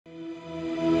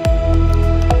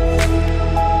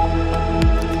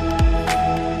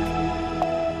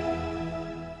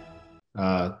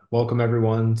Welcome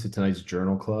everyone to tonight's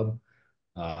Journal Club.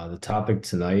 The topic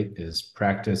tonight is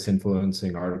practice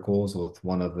influencing articles with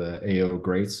one of the AO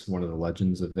greats, one of the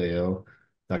legends of AO,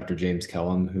 Dr. James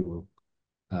Kellam, who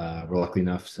we're lucky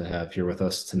enough to have here with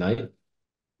us tonight.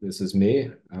 This is me,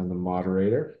 I'm the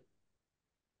moderator.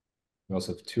 We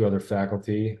also have two other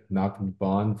faculty, Malcolm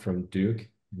Bond from Duke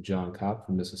and John Kopp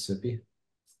from Mississippi.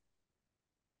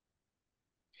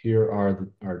 Here are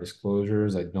our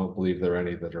disclosures. I don't believe there are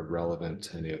any that are relevant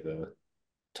to any of the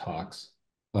talks.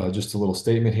 Just a little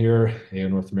statement here. AO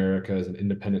North America is an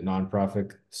independent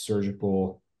nonprofit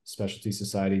surgical specialty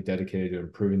society dedicated to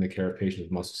improving the care of patients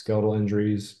with musculoskeletal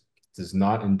injuries. It does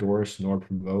not endorse nor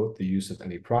promote the use of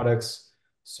any products,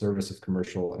 service of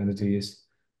commercial entities.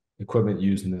 Equipment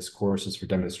used in this course is for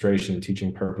demonstration and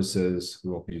teaching purposes.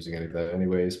 We won't be using any of that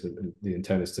anyways, but the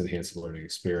intent is to enhance the learning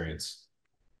experience.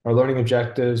 Our learning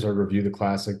objectives are review the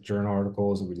classic journal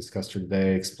articles that we discussed here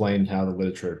today, explain how the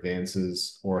literature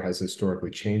advances or has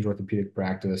historically changed orthopedic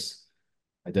practice,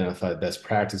 identify best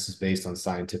practices based on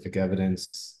scientific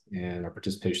evidence, and our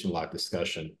participation in live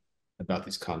discussion about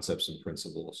these concepts and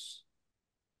principles.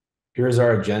 Here's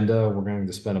our agenda. We're going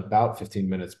to spend about 15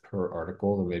 minutes per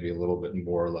article, or maybe a little bit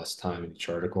more or less time in each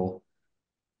article.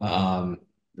 Already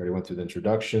went through the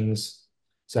introductions.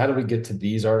 So how did we get to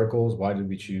these articles? Why did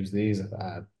we choose these?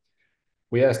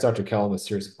 We asked Dr. Kellam a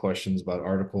series of questions about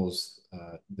articles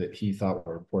that he thought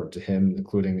were important to him,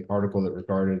 including the article that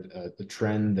regarded the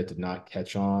trend that did not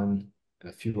catch on, and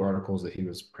a few articles that he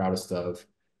was proudest of,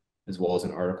 as well as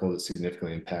an article that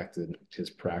significantly impacted his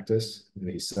practice. And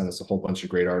he sent us a whole bunch of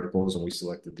great articles, and we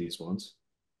selected these ones.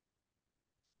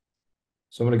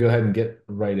 So I'm going to go ahead and get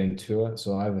right into it.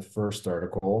 So I have the first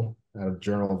article out of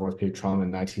Journal of Orthopedic Trauma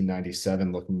in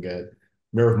 1997, looking at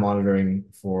nerve monitoring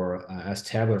for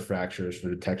acetabular fractures for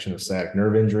detection of sciatic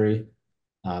nerve injury.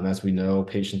 As we know,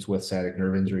 patients with sciatic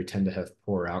nerve injury tend to have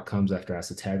poor outcomes after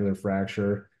acetabular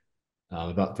fracture.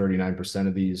 About 39%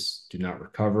 of these do not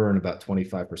recover, and about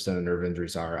 25% of nerve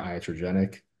injuries are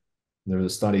iatrogenic. There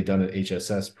was a study done at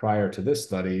HSS prior to this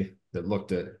study that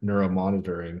looked at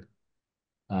neuromonitoring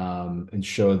and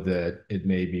showed that it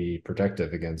may be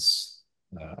protective against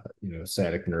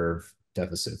sciatic nerve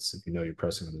deficits if you know you're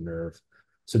pressing on the nerve.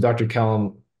 So Dr.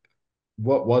 Kellam,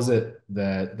 what was it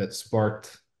that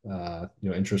sparked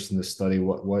interest in this study?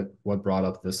 What brought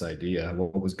up this idea?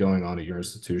 What was going on at your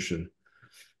institution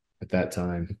at that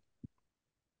time?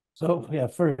 So yeah,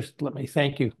 first let me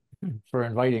thank you for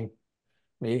inviting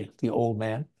me, the old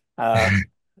man,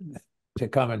 to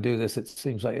come and do this. It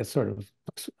seems like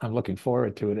I'm looking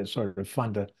forward to it. It's sort of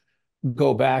fun to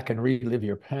go back and relive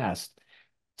your past.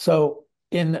 So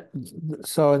in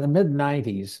the mid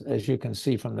 90s, as you can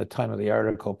see from the time of the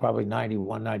article, probably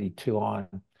 91, 92 on,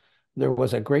 there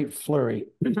was a great flurry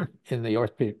in the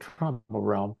orthopedic trauma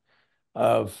realm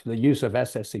of the use of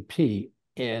SSEP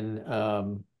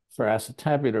for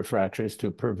acetabular fractures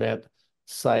to prevent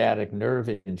sciatic nerve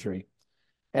injury.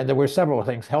 And there were several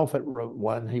things. Helfet wrote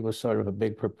one. He was sort of a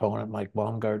big proponent. Mike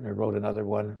Baumgartner wrote another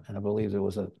one, and I believe there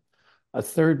was a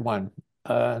third one.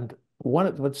 And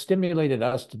what stimulated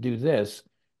us to do this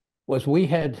was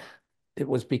it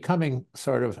was becoming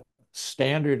sort of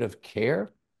standard of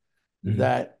care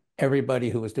that everybody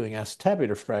who was doing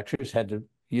acetabular fractures had to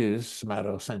use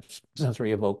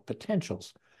somatosensory evoked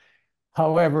potentials.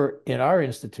 However, in our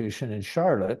institution in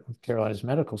Charlotte, Carolinas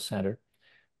Medical Center,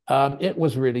 it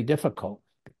was really difficult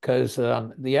because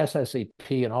the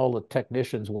SSEP and all the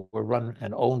technicians were run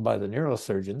and owned by the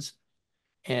neurosurgeons.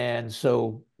 And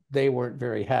so they weren't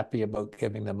very happy about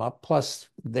giving them up. Plus,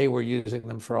 they were using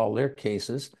them for all their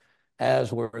cases,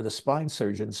 as were the spine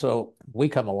surgeons. So we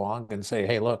come along and say,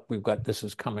 hey, look, this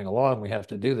is coming along. We have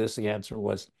to do this. The answer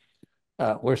was,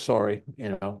 we're sorry.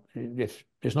 If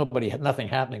there's nothing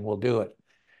happening, we'll do it.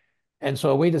 And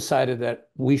so we decided that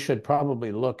we should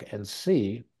probably look and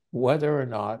see whether or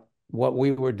not what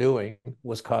we were doing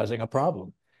was causing a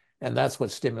problem. And that's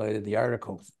what stimulated the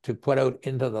article, to put out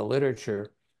into the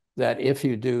literature that if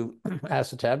you do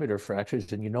acetabular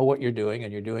fractures and you know what you're doing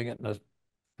and you're doing it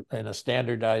in a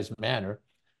standardized manner,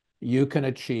 you can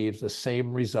achieve the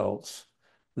same results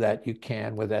that you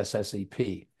can with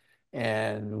SSEP.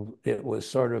 And it was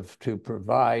sort of to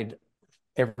provide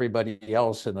everybody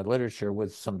else in the literature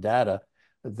with some data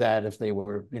that if they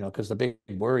were, because the big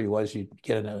worry was you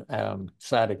get a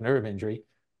sciatic nerve injury,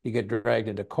 you get dragged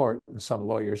into court and some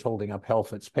lawyers holding up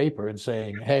Helfet's paper and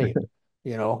saying, hey,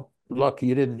 look,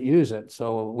 you didn't use it.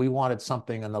 So we wanted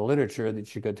something in the literature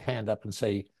that you could hand up and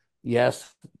say,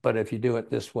 yes, but if you do it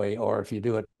this way, or if you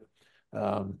do it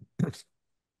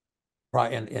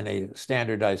in a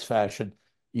standardized fashion,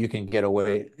 you can get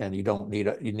away and you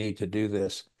need to do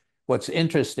this. What's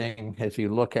interesting, if you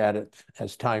look at it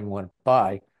as time went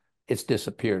by, it's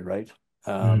disappeared, right?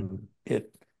 Mhm.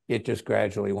 It just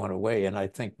gradually went away. And I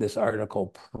think this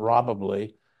article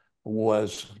probably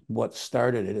was what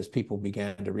started it as people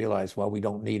began to realize, well, we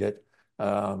don't need it.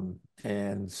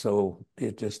 And so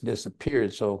it just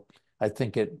disappeared. So I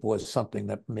think it was something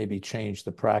that maybe changed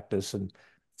the practice and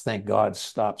thank God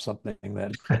stopped something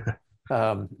that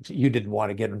you didn't want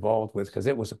to get involved with because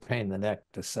it was a pain in the neck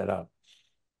to set up.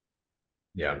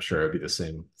 Yeah, I'm sure it'd be the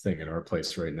same thing in our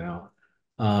place right now.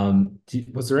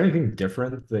 Was there anything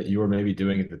different that you were maybe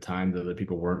doing at the time that other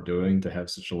people weren't doing to have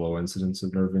such a low incidence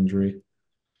of nerve injury?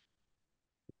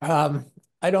 Um,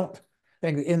 I don't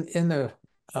think in the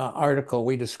article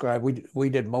we described, we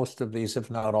did most of these, if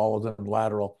not all of them,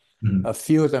 lateral. Mhm. A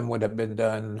few of them would have been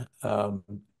done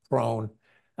prone.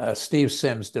 Steve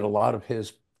Sims did a lot of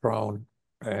his prone.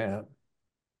 Uh,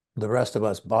 the rest of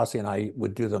us, Bossy and I,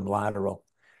 would do them lateral.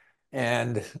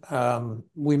 And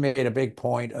we made a big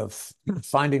point of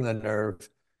finding the nerve.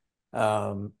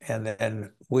 And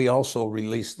then we also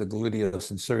released the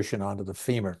gluteus insertion onto the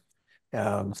femur,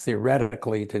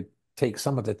 theoretically to take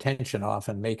some of the tension off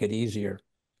and make it easier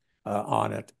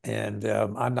on it. And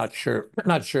I'm not sure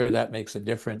that makes a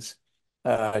difference.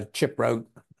 Chip Rout,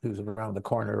 who's around the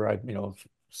corner, right,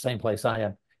 same place I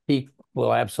am, he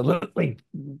will absolutely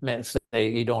say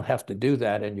you don't have to do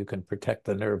that and you can protect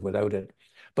the nerve without it.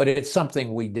 But it's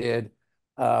something we did.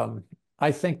 Um,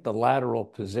 I think the lateral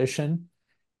position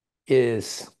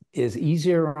is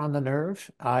easier on the nerve.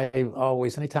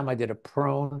 Anytime I did a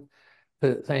prone,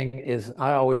 the thing is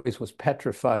I always was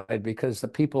petrified because the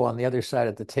people on the other side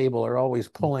of the table are always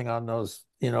pulling on those,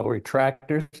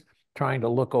 retractors, trying to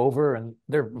look over and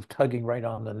they're tugging right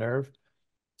on the nerve.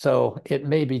 So it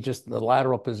may be just the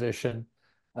lateral position,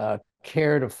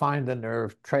 care to find the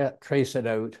nerve, trace it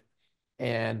out,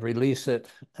 and release it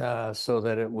so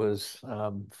that it was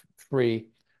free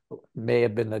may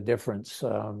have been the difference.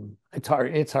 It's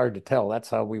hard to tell. That's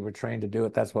how we were trained to do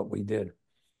it. That's what we did.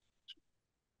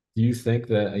 Do you think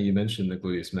that you mentioned the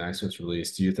gluteus maximus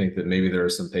release? Do you think that maybe there are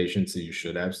some patients that you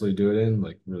should absolutely do it in,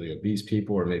 like really obese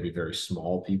people or maybe very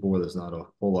small people where there's not a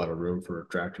whole lot of room for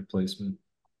retractor placement?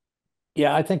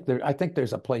 Yeah, I think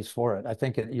there's a place for it. I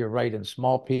think you're right in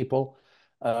small people.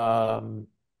 Um,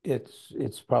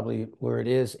 it's probably where it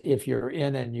is. If you're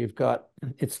in and you've got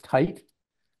it's tight,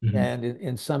 Mhm. and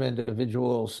in some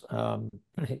individuals,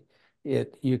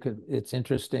 it's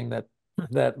interesting that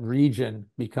that region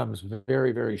becomes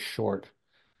very, very short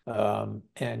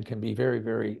and can be very,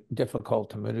 very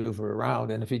difficult to maneuver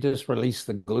around. And if you just release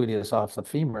the gluteus off the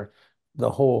femur,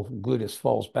 the whole gluteus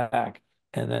falls back,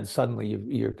 and then suddenly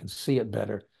you can see it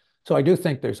better. So I do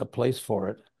think there's a place for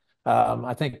it.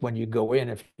 I think when you go in,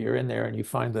 if you're in there and you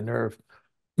find the nerve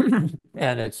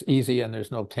and it's easy and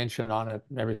there's no tension on it,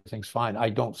 everything's fine. I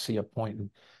don't see a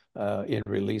point in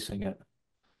releasing it.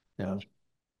 You know.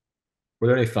 Were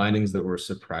there any findings that were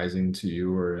surprising to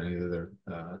you or any other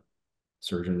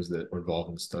surgeons that were involved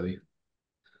in the study?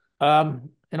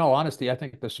 In all honesty, I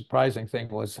think the surprising thing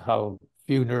was how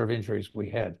few nerve injuries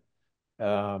we had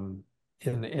um,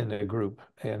 in the group,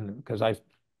 and because I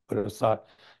would have thought,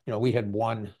 we had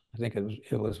one. I think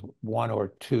it was one or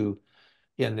two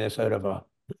in this out of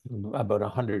about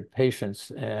 100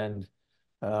 patients, and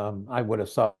I would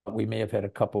have thought we may have had a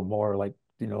couple more, like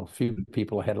a few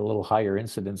people had a little higher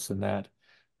incidence than that,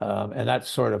 and that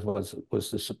sort of was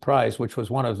the surprise, which was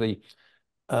one of the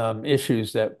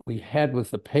issues that we had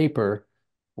with the paper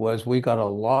was we got a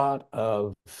lot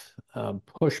of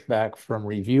pushback from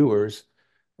reviewers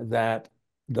that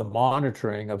the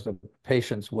monitoring of the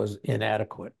patients was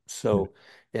inadequate. So,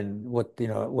 and what, it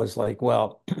was like,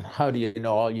 well, how do you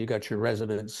know? All you got your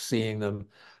residents seeing them,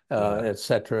 Yeah. et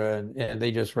cetera, and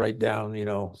they just write down,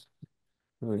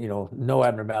 no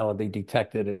abnormality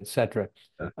detected, et cetera.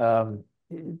 Yeah. Um,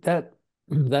 that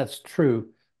that's true,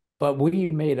 but we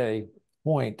made a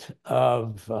point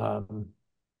of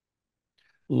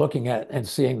looking at and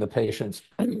seeing the patients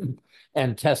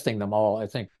and testing them all. I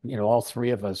think, all three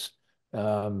of us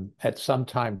at some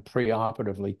time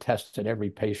preoperatively tested every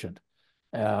patient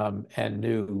and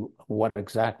knew what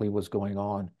exactly was going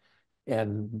on.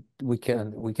 And we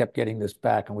kept getting this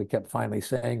back and we kept finally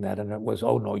saying that. And it was,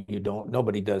 oh, no, you don't.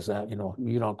 Nobody does that. You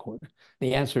don't.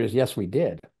 The answer is yes, we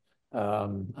did.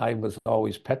 I was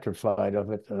always petrified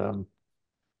of it,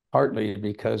 partly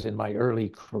because in my early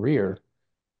career,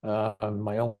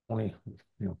 my only,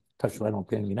 touch I don't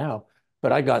get me now,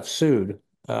 but I got sued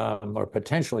or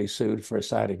potentially sued for a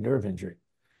sciatic nerve injury.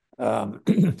 Um,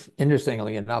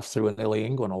 Interestingly enough, through an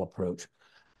ilioinguinal approach.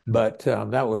 But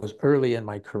that was early in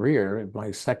my career,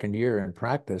 my second year in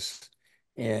practice.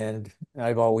 And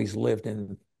I've always lived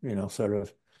in, sort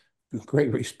of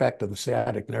great respect of the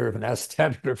sciatic nerve and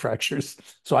acetabular fractures.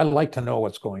 So I like to know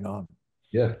what's going on.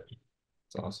 Yeah,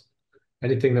 it's awesome.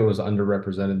 Anything that was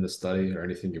underrepresented in the study or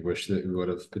anything you wish that we would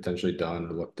have potentially done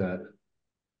or looked at?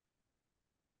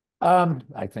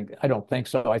 I don't think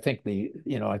so. I think the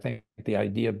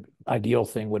ideal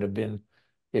thing would have been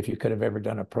if you could have ever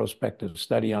done a prospective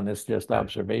study on this, just Right.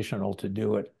 observational to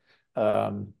do it.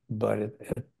 But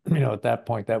at that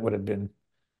point, that would have been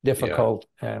Yeah. difficult,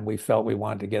 and we felt we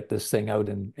wanted to get this thing out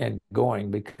and going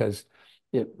because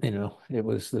it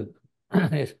was the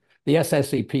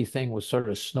SSEP thing was sort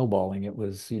of snowballing. It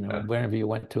was, Yeah. whenever you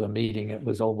went to a meeting, it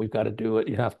was, oh, we've got to do it.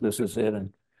 This is it.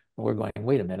 And we're going,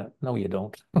 wait a minute. No, you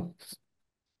don't. Well,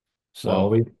 So,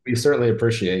 we certainly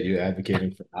appreciate you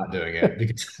advocating for not doing it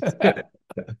because there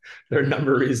are a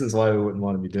number of reasons why we wouldn't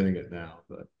want to be doing it now.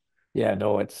 But yeah,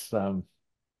 no, as I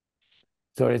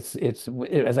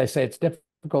say, it's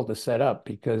difficult to set up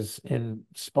because in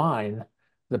spine,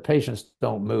 the patients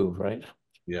don't move, right?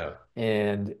 yeah.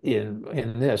 And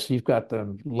in this, you've got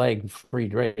the leg free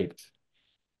draped.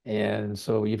 And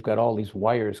so you've got all these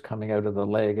wires coming out of the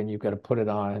leg, and you've got to put it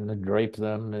on and drape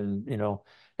them. And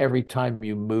every time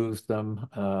you move them,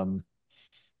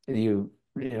 you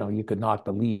could knock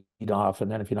the lead off, and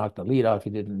then if you knocked the lead off,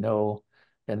 you didn't know.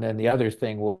 And then the other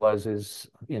thing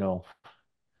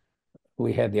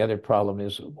we had the other problem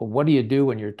is, well, what do you do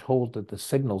when you're told that the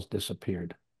signals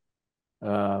disappeared?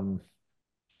 Um,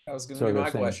 That was going to be sort of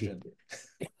my thing. question.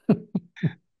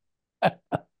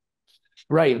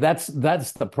 Right. That's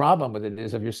the problem with it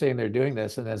is if you're saying they're doing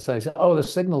this and then say, oh, the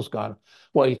signal's gone.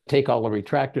 Well, you take all the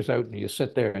retractors out and you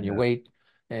sit there and you Yeah. wait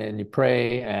and you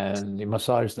pray and you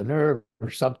massage the nerve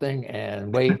or something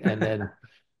and wait. And then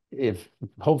if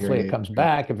hopefully Hearing it aid. comes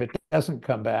back, if it doesn't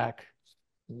come back,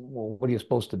 well, what are you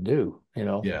supposed to do?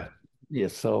 Yeah. Yeah.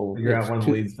 So Figure out it's when the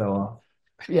too, leads fell off.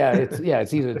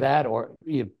 it's either that or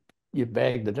you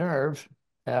bag the nerve.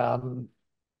 Um,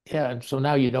 yeah. And so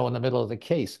now in the middle of the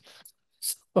case.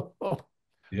 So,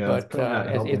 Yeah, it's but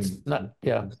probably not it's helping. not,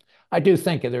 yeah. I do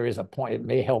think there is a point. It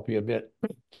may help you a bit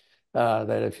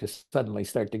that if you suddenly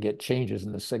start to get changes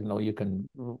in the signal, you can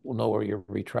know where your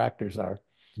retractors are.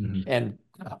 Mhm. And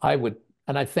I would,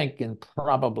 and I think in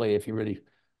probably, if you really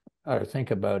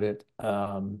think about it,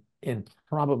 in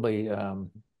probably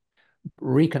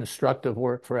reconstructive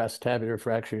work for acetabular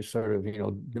fractures, sort of,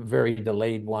 very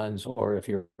delayed ones, or if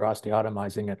you're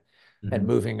osteotomizing it and Mhm.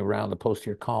 moving around the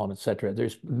posterior column, et cetera,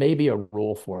 there's maybe a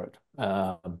role for it,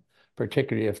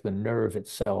 particularly if the nerve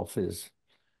itself is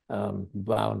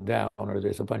bound down or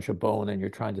there's a bunch of bone and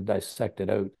you're trying to dissect it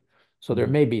out. So there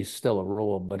Mhm. may be still a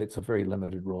role, but it's a very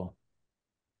limited role.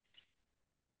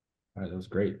 All right, that was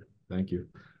great. Thank you.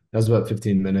 That was about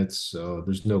 15 minutes, so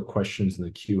there's no questions in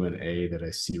the Q&A that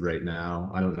I see right now.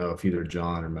 I don't know if either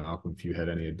John or Malcolm, if you had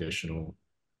any additional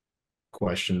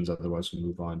questions, otherwise we'll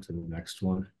move on to the next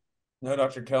one. No,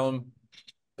 Dr. Kellam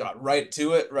got right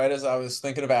to it right as I was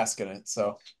thinking of asking it.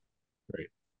 So Great.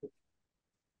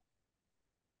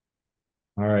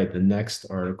 All right, the next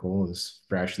article is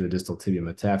fracture of the distal tibia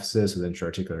metaphysis with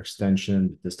intra-articular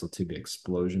extension, distal tibia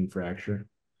explosion fracture.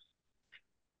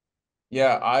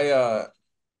 yeah,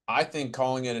 I think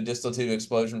calling it a distal tibia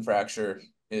explosion fracture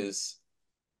is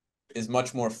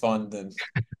much more fun than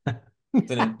an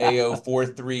Agreed.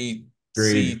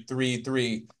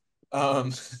 AO43C33.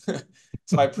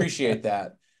 So I appreciate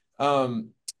that. So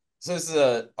this is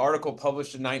an article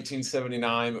published in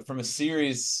 1979 from a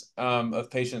series of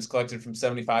patients collected from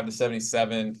 75 to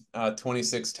 77,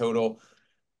 26 total.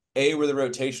 A were the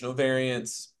rotational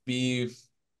variants, B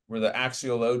were the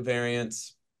axial load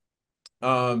variants.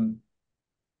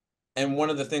 And one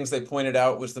of the things they pointed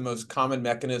out was the most common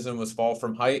mechanism was fall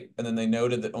from height. And then they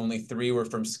noted that only 3 were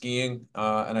from skiing.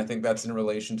 And I think that's in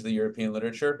relation to the European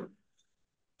literature.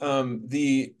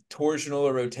 The torsional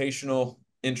or rotational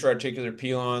intra-articular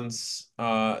pilons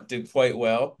did quite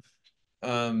well.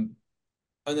 And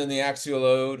then the axial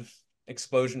load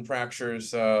explosion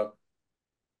fractures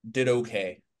did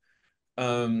okay.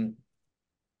 What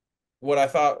I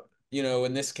thought,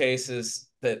 in this case is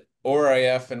that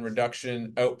ORIF and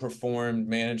reduction outperformed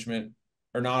management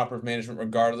or non-operative management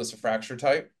regardless of fracture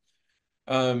type.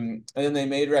 And then they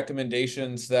made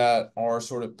recommendations that are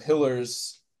sort of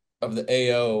pillars of the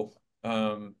AO,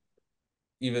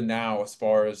 even now, as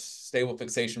far as stable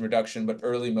fixation reduction, but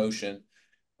early motion.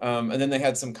 And then they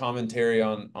had some commentary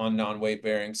on non-weight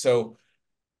bearing. So,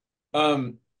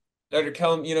 Dr.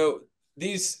 Kellam,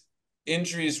 these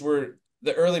injuries were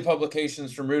the early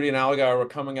publications from Rudy and Allgaier were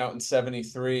coming out in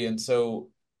 73. And so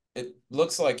it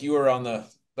looks like you were on the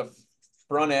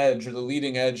front edge or the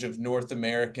leading edge of North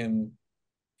American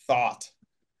thought,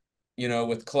 you know,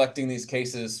 with collecting these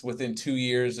cases within 2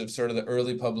 years of sort of the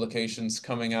early publications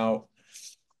coming out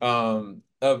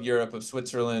of Europe, of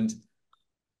Switzerland.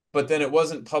 But then it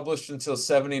wasn't published until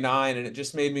 79, and it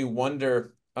just made me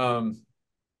wonder,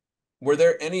 were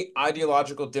there any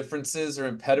ideological differences or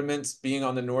impediments being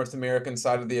on the North American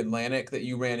side of the Atlantic that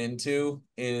you ran into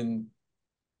in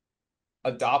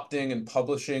adopting and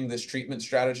publishing this treatment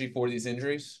strategy for these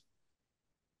injuries?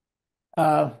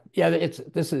 Yeah,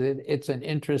 it's an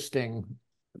interesting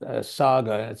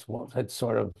saga. It's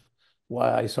sort of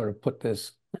why I sort of put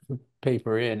this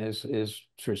paper in is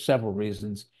for several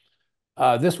reasons.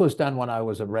 This was done when I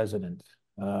was a resident,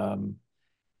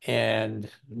 and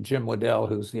Jim Waddell,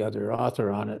 who's the other author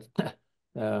on it,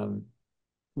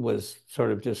 was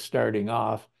sort of just starting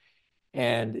off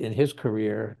and in his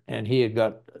career, and he had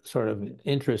got sort of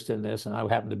interest in this, and I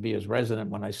happened to be his resident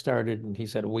when I started, and he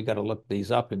said, well, we got to look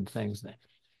these up and things,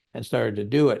 and started to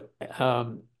do it.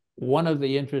 One of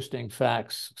the interesting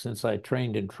facts, since I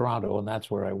trained in Toronto, and that's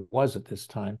where I was at this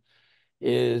time,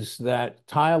 is that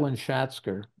Tile and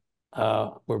Schatzker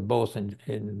were both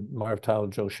in Marv Tile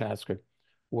and Joe Schatzker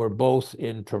were both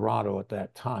in Toronto at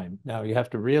that time. Now you have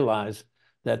to realize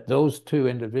that those two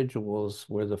individuals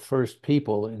were the first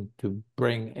people to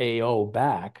bring AO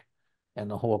back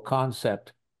and the whole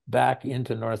concept back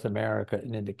into North America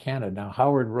and into Canada. Now,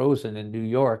 Howard Rosen in New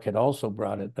York had also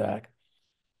brought it back,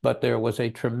 but there was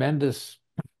a tremendous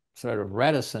sort of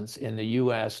reticence in the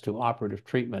US to operative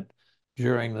treatment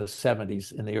during the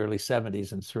 70s, in the early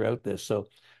 70s and throughout this. So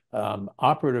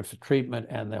operative treatment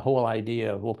and the whole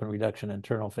idea of open reduction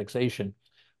internal fixation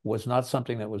was not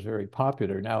something that was very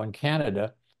popular. Now in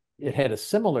Canada, it had a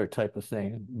similar type of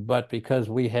thing, but because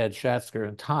we had Schatzker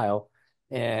and Tile,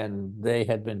 and they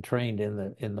had been trained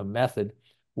in the method,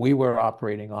 we were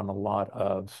operating on a lot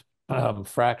of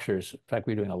fractures. In fact,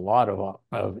 we were doing a lot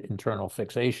of internal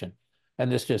fixation,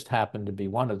 and this just happened to be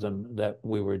one of them that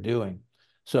we were doing.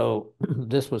 So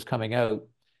this was coming out.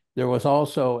 There was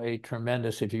also a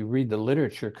tremendous, if you read the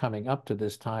literature coming up to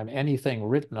this time, anything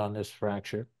written on this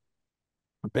fracture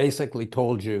basically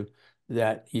told you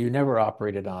that you never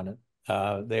operated on it.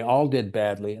 They all did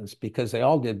badly, and it's because they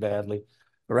all did badly,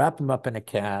 wrap them up in a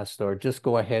cast or just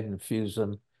go ahead and fuse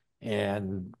them,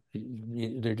 and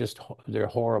they're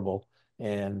horrible.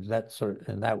 And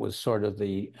that was sort of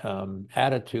the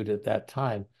attitude at that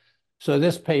time. So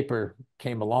this paper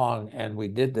came along and we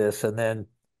did this, and then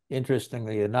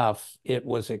interestingly enough, it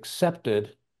was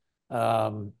accepted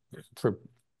for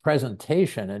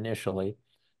presentation initially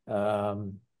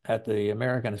at the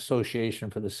American Association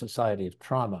for the Society of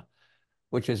Trauma,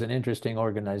 which is an interesting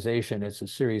organization.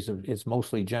 It's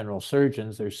mostly general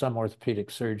surgeons. There's some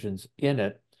orthopedic surgeons in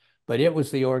it, but it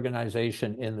was the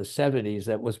organization in the 70s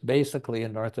that was basically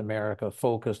in North America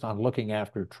focused on looking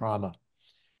after trauma.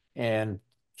 And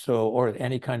so, or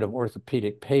any kind of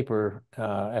orthopedic paper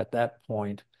at that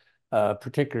point,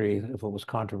 particularly if it was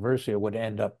controversial, would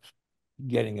end up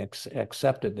getting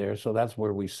accepted there. So that's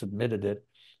where we submitted it.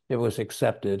 It was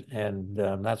accepted, and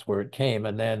that's where it came.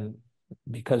 And then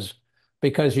because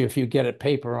if you get a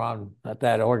paper on at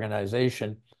that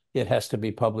organization, it has to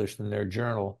be published in their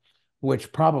journal,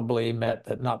 which probably meant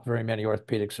that not very many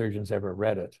orthopedic surgeons ever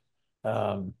read it.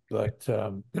 But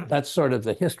that's sort of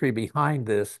the history behind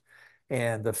this,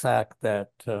 and the fact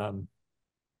that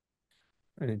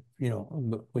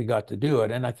we got to do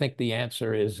it. And I think the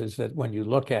answer is that when you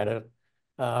look at it,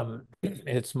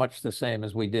 it's much the same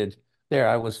as we did there.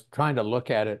 I was trying to look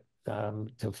at it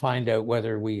to find out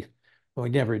whether we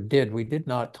never did. We did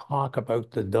not talk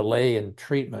about the delay in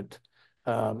treatment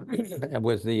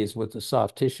with the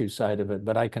soft tissue side of it.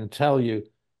 But I can tell you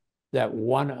that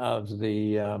one of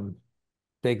the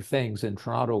big things in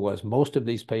Toronto was most of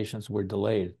these patients were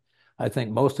delayed. I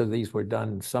think most of these were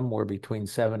done somewhere between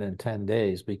 7 and 10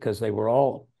 days because they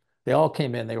all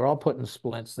came in, they were all put in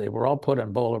splints, they were all put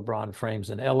in Boller-Braun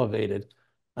frames and elevated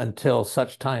until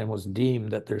such time was deemed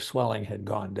that their swelling had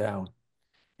gone down.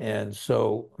 And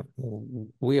so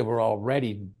we were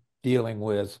already dealing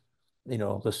with,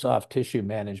 the soft tissue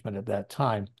management at that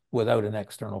time without an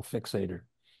external fixator.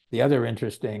 The other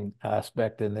interesting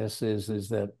aspect in this is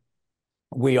that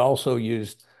we also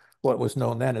used what was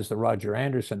known then as the Roger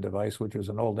Anderson device, which was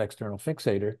an old external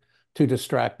fixator, to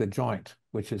distract the joint,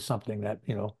 which is something that,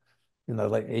 in the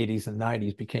late 80s and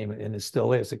 90s became, and it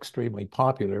still is, extremely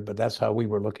popular, but that's how we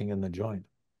were looking in the joint.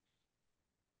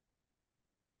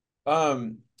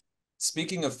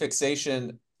 Speaking of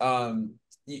fixation,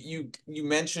 you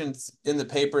mentioned in the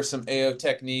paper some AO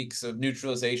techniques of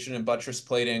neutralization and buttress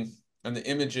plating, and the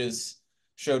images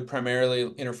showed primarily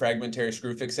interfragmentary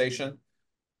screw fixation.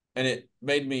 And it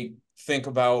made me think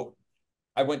about,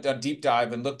 I went down deep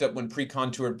dive and looked up when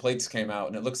pre-contoured plates came out,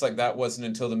 and it looks like that wasn't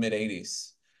until the mid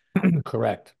 80s.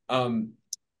 Correct.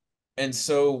 And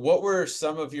so what were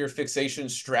some of your fixation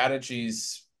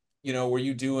strategies? Were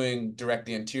you doing direct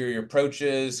anterior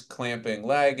approaches, clamping,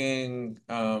 lagging?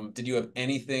 Did you have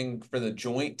anything for the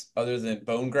joint other than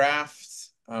bone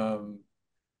grafts?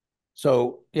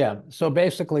 So yeah, so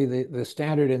basically the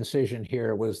standard incision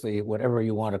here was the, whatever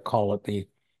you want to call it, the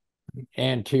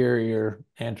anterior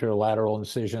anterolateral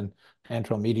incision,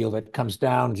 anteromedial, that comes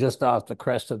down just off the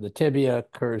crest of the tibia,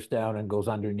 curves down and goes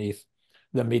underneath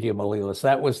the medial malleolus.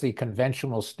 That was the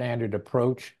conventional standard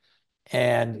approach.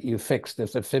 And you fixed,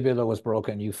 if the fibula was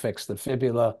broken, you fixed the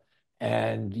fibula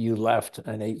and you left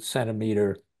an 8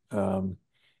 centimeter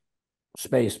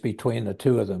space between the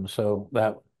two of them. So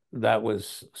that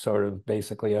was sort of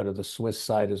basically out of the Swiss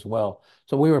side as well.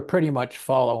 So we were pretty much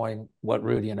following what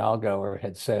Rudy and Allgauer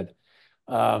had said.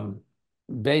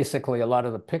 Basically, a lot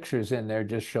of the pictures in there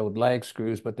just showed lag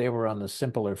screws, but they were on the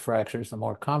simpler fractures. The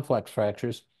more complex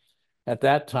fractures, at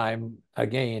that time,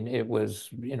 again, it was,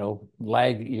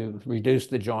 you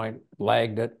reduced the joint,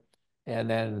 lagged it, and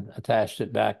then attached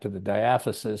it back to the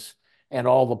diaphysis, and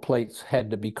all the plates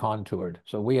had to be contoured.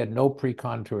 So we had no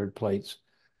pre-contoured plates.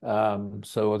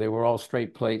 So they were all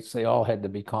straight plates. They all had to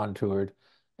be contoured.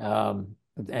 And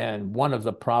one of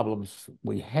the problems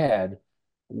we had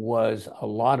was a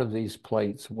lot of these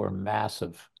plates were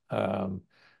massive.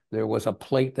 There was a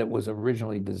plate that was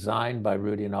originally designed by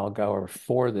Rudy and Allgauer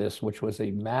for this, which was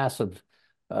a massive,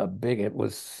 it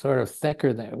was sort of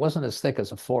thicker than, it wasn't as thick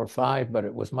as a 4-5, but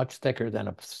it was much thicker than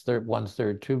a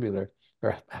 1/3 tubular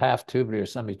or half tubular or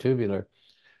semi-tubular.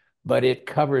 But it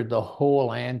covered the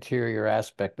whole anterior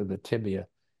aspect of the tibia.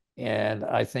 And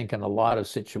I think in a lot of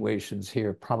situations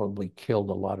here probably killed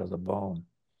a lot of the bone.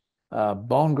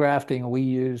 Bone grafting we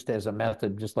used as a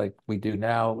method, just like we do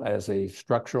now, as a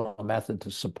structural method to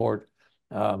support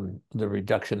the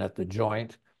reduction at the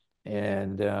joint.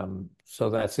 And so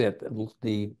that's it.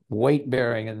 The weight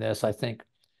bearing in this, I think,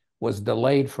 was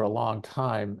delayed for a long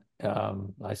time.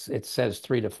 It says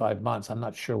 3 to 5 months. I'm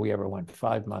not sure we ever went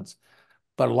 5 months.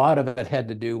 But a lot of it had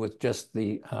to do with just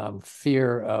the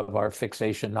fear of our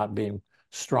fixation not being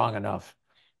strong enough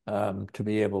to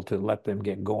be able to let them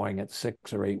get going at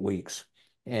 6 or 8 weeks,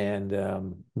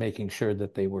 and making sure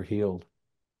that they were healed.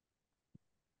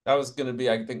 That was going to be,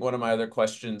 I think, one of my other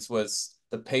questions was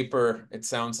the paper. It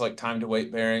sounds like time to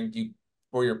weight bearing.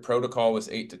 For your protocol was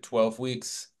 8 to 12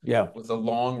 weeks. Yeah. With a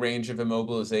long range of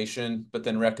immobilization, but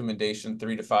then recommendation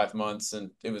 3 to 5 months.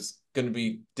 And it was going to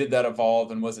be, did that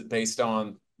evolve? And was it based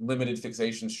on limited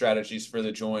fixation strategies for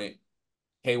the joint,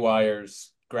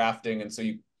 K-wires, grafting? And so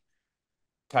you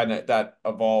kind of, that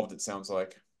evolved, it sounds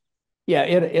like. Yeah,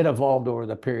 it evolved over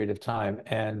the period of time.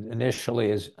 And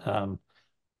initially is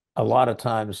a lot of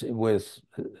times with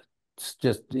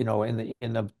just, in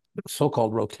the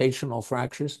so-called rotational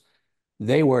fractures,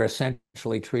 they were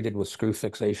essentially treated with screw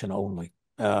fixation only,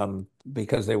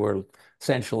 because they were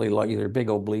essentially like either big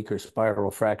oblique or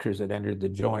spiral fractures that entered the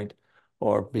joint,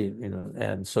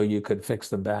 and so you could fix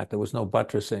them back. There was no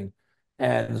buttressing.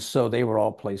 And so they were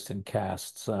all placed in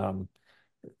casts.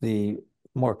 The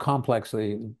more complex,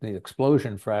 the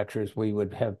explosion fractures, we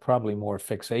would have probably more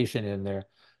fixation in there.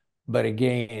 But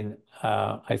again,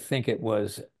 I think it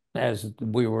was, as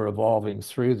we were evolving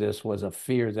through this, was a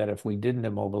fear that if we didn't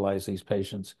immobilize these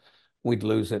patients, we'd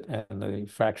lose it and the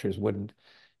fractures wouldn't.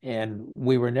 And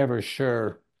we were never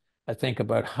sure, I think,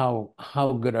 about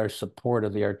how good our support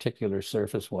of the articular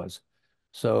surface was.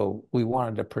 So we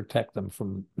wanted to protect them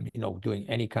from, doing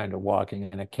any kind of walking,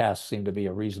 and a cast seemed to be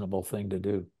a reasonable thing to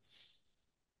do.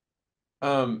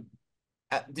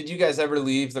 Did you guys ever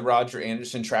leave the Roger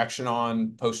Anderson traction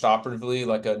on post-operatively,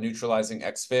 like a neutralizing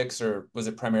X-fix, or was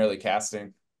it primarily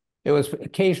casting? It was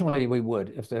occasionally we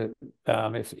would, if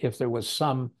there was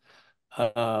some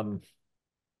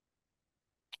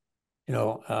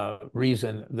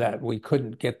reason that we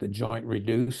couldn't get the joint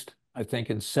reduced. I think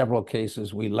in several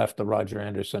cases we left the Roger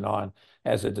Anderson on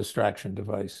as a distraction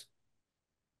device.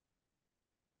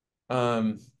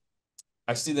 I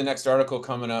see the next article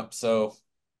coming up, so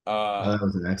That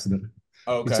was an accident.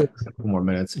 We okay. still have a couple more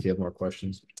minutes if you have more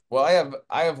questions. Well,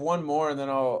 I have one more, and then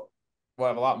I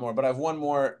have a lot more, but I have one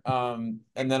more, and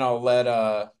then I'll let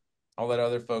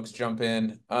other folks jump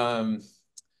in. The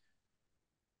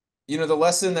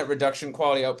lesson that reduction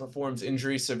quality outperforms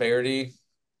injury severity,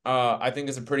 I think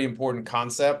is a pretty important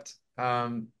concept.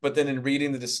 But then in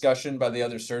reading the discussion by the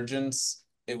other surgeons,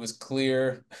 it was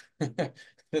clear that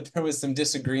there was some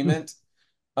disagreement.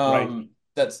 Right.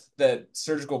 that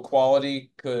surgical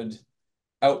quality could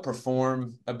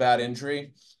outperform a bad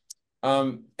injury.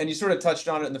 And you sort of touched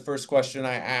on it in the first question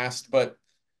I asked, but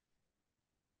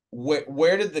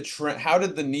where did the trend, how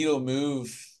did the needle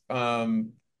move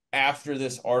after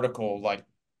this article? Like,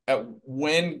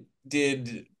 when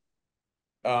did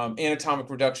anatomic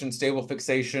reduction, stable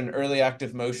fixation, early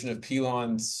active motion of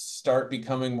pilons start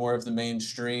becoming more of the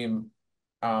mainstream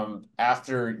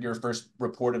after your first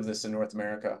report of this in North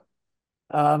America?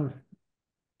 Um,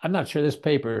 I'm not sure this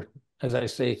paper, as I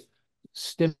say,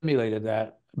 stimulated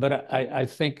that, but I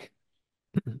think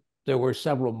there were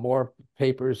several more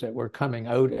papers that were coming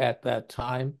out at that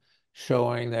time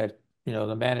showing that,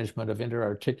 the management of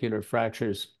interarticular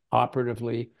fractures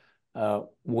operatively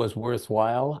was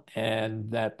worthwhile,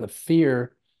 and that the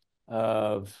fear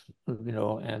of,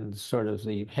 and sort of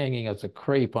the hanging as a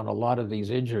crepe on a lot of these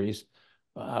injuries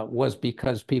was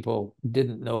because people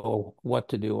didn't know what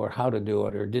to do or how to do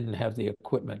it or didn't have the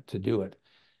equipment to do it.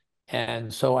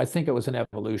 And so I think it was an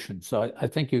evolution. So I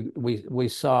think we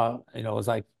saw,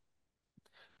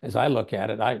 as I look at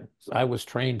it, I was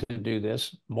trained to do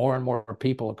this. More and more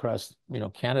people across,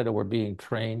 Canada were being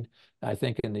trained, I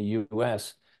think in the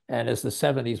US. And as the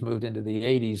 70s moved into the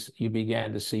 80s, you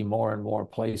began to see more and more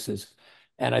places.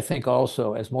 And I think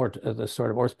also as more the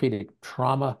sort of orthopedic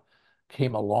trauma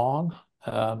came along,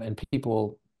 and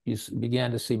you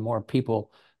began to see more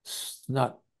people,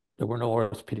 not, there were no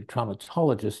orthopedic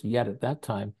traumatologists yet at that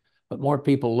time, but more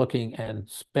people looking and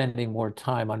spending more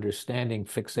time understanding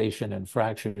fixation and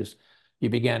fractures. You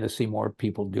began to see more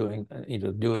people doing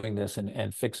this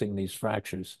and fixing these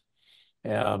fractures.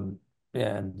 And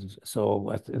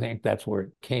so I think that's where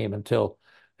it came until,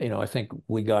 I think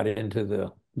we got into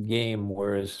the game,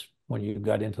 whereas when you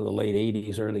got into the late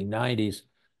 80s, early 90s,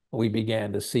 we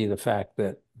began to see the fact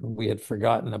that we had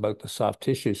forgotten about the soft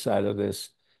tissue side of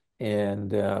this,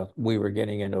 and we were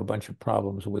getting into a bunch of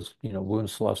problems with, wound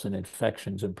sloughs and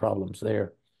infections and problems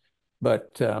there.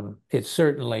 But it's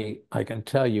certainly, I can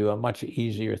tell you, a much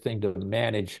easier thing to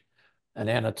manage an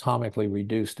anatomically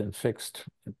reduced and fixed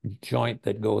joint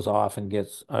that goes off and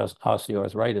gets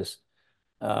osteoarthritis.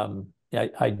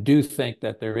 I do think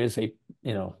that there is a,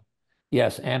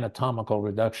 yes, anatomical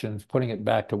reductions, putting it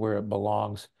back to where it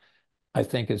belongs, I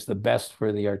think is the best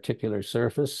for the articular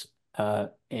surface.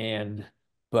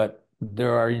 But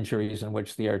there are injuries in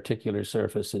which the articular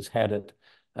surface is headed.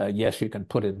 Yes, you can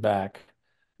put it back,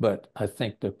 but I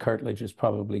think the cartilage is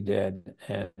probably dead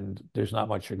and there's not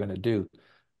much you're going to do.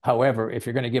 However, if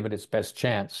you're going to give it its best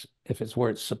chance, if it's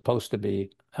where it's supposed to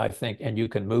be, I think, and you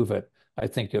can move it, I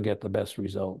think you'll get the best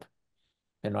result.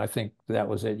 And I think that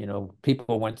was it.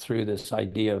 People went through this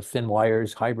idea of thin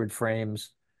wires, hybrid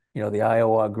frames, the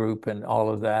Iowa group and all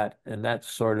of that. And that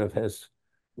sort of has,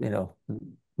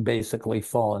 basically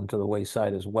fallen to the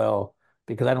wayside as well,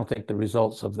 because I don't think the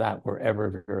results of that were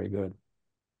ever very good.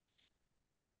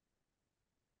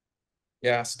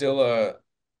 Yeah, still I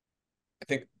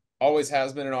think always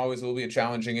has been and always will be a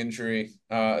challenging injury,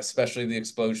 especially the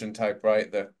explosion type,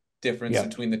 right? The difference Yeah.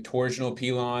 between the torsional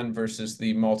pilon versus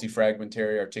the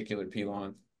multifragmentary articular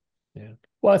pilon. Yeah.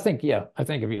 Well, I think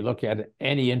if you look at it,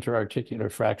 any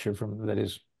interarticular fracture that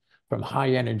is from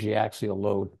high energy axial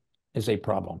load is a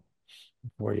problem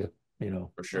for you,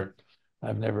 For sure.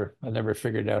 I've never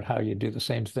figured out how you do the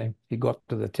same thing. You go up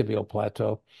to the tibial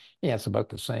plateau. Yeah, it's about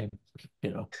the same,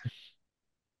 Were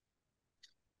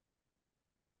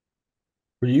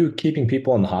you keeping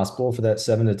people in the hospital for that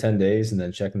 7 to 10 days and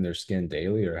then checking their skin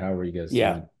daily, or how were you guys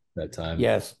Yeah. doing that time?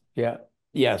 Yes. Yeah.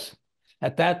 Yes.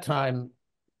 At that time,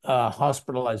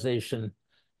 hospitalization,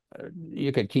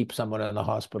 you could keep someone in the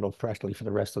hospital practically for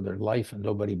the rest of their life and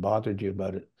nobody bothered you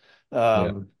about it.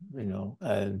 Yeah.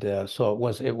 And so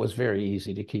it was very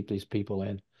easy to keep these people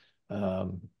in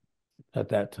at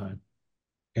that time.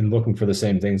 And looking for the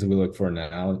same things that we look for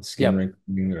now, skin Yep.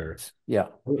 wrinkling, or Yeah.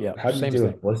 Yeah. how did you Same deal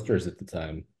thing. with blisters at the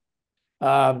time?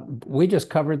 We just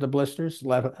covered the blisters,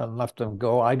 left them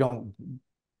go. I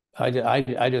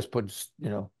just put,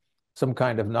 some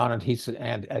kind of non-adhesive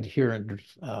and adherent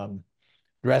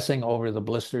dressing over the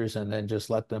blisters and then just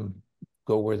let them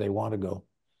go where they want to go.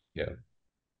 Yeah.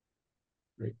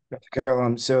 Great.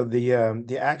 Kellam, so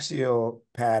the axial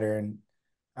pattern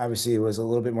obviously was a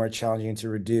little bit more challenging to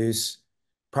reduce,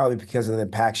 probably because of the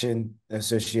impaction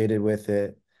associated with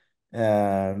it.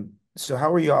 So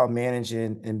how were you all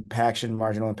managing impaction,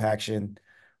 marginal impaction?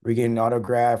 Were you getting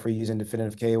autograph? Were you using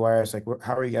definitive K wires? Like,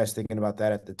 how are you guys thinking about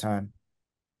that at the time?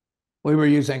 We were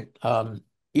using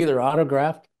either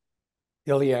autographed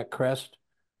iliac crest,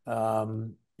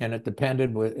 and it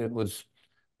depended. It was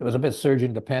a bit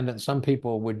surgeon dependent. Some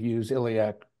people would use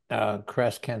iliac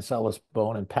crest cancellous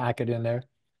bone and pack it in there.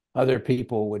 Other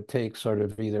people would take sort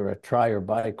of either a tri or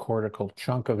bicortical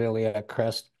chunk of iliac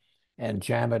crest and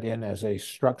jam it in as a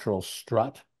structural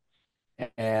strut.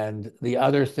 And the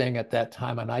other thing at that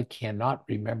time, and I cannot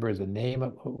remember the name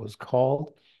of what it was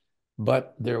called,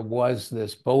 but there was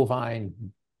this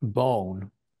bovine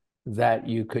bone that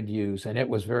you could use, and it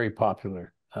was very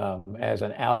popular as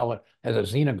as a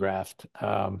xenograft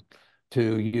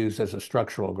to use as a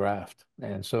structural graft.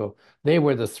 And so they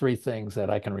were the three things that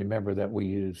I can remember that we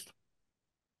used.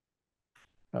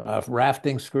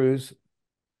 Rafting screws,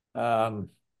 not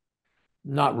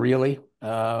really,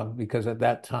 because at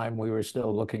that time we were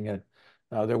still looking at,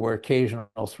 there were occasional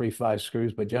 3/5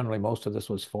 screws, but generally most of this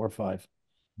was 4/5.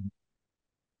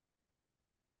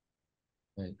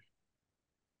 Right.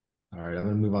 All right, I'm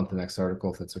going to move on to the next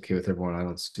article if that's okay with everyone. I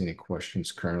don't see any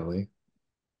questions currently.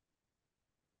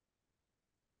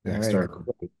 Next article,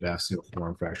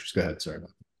 osteoform fractures. Go ahead, sorry.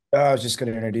 I was just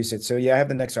going to introduce it. So yeah, I have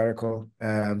the next article.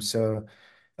 The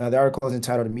article is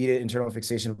entitled "Immediate Internal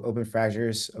Fixation of Open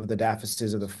Fractures of the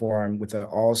Diaphyses of the Forearm" with an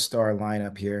all-star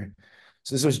lineup here.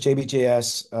 So this was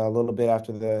JBJS a little bit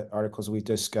after the articles we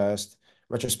discussed.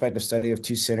 Retrospective study of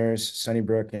two centers,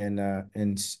 Sunnybrook and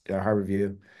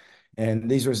Harborview. And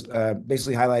these was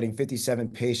basically highlighting 57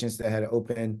 patients that had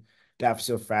open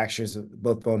diaphyseal fractures,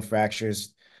 both bone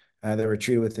fractures, that were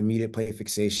treated with immediate plate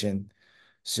fixation.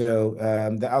 So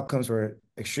the outcomes were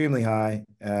extremely high,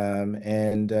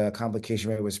 and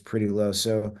complication rate was pretty low.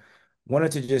 So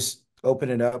wanted to just open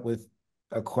it up with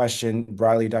a question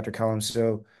broadly, Dr. Kellam.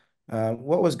 So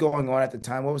what was going on at the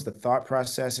time? What was the thought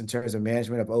process in terms of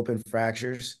management of open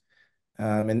fractures?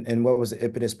 And what was the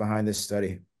impetus behind this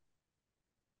study?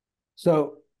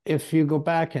 So if you go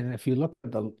back and if you look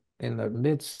at in the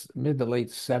mid to late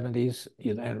 70s,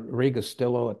 and Ray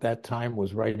Castillo at that time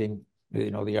was writing,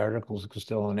 the articles,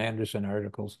 Castillo and Anderson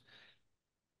articles.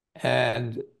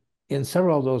 And in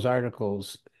several of those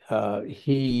articles,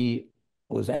 he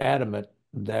was adamant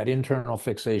that internal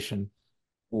fixation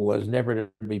was never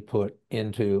to be put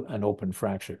into an open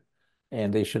fracture,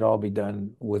 and they should all be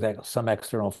done with some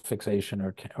external fixation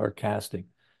or casting.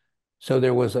 So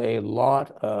there was a lot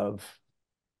of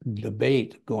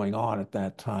debate going on at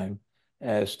that time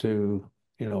as to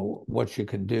what you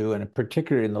can do, and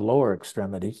particularly in the lower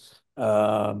extremity.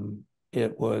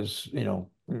 It was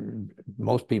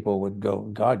most people would go,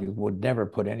 God, you would never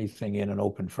put anything in an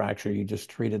open fracture. You just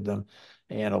treated them,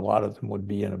 and a lot of them would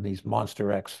be in these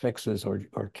Monster X fixes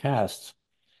or casts.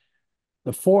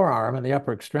 The forearm and the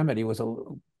upper extremity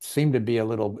seemed to be a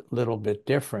little bit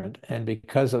different, and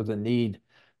because of the need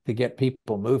to get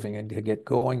people moving and to get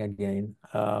going again,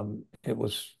 it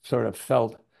was sort of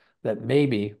felt that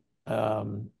maybe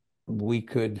we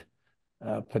could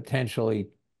potentially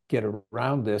get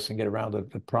around this and get around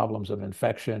the problems of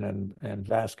infection and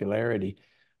vascularity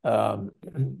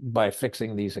by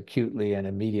fixing these acutely and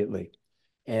immediately.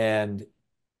 And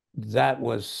that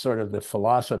was sort of the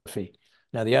philosophy.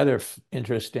 Now, the other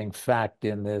interesting fact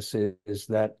in this is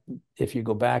that if you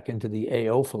go back into the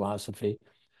AO philosophy,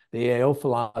 the AO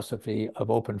philosophy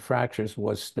of open fractures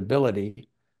was stability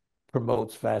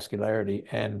promotes vascularity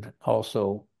and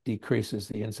also decreases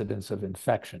the incidence of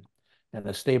infection. And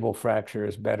a stable fracture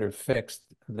is better fixed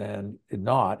than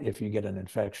not if you get an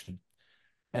infection.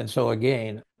 And so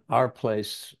again, our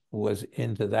place was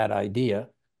into that idea.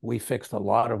 We fixed a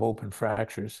lot of open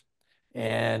fractures.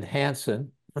 And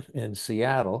Hansen in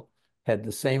Seattle had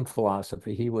the same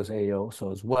philosophy. He was AO,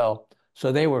 so as well.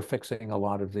 So they were fixing a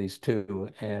lot of these too.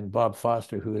 And Bob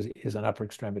Foster, who is an upper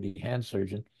extremity hand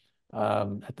surgeon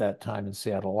at that time in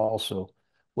Seattle also,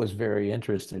 was very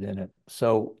interested in it.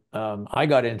 So I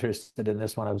got interested in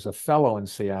this when I was a fellow in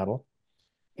Seattle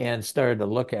and started to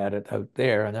look at it out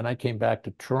there. And then I came back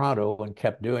to Toronto and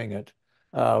kept doing it.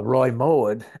 Roy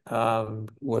Mowat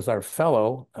was our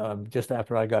fellow just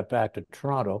after I got back to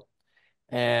Toronto.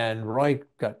 And Roy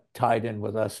got tied in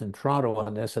with us in Toronto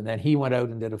on this. And then he went out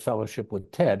and did a fellowship with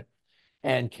Ted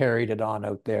and carried it on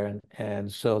out there.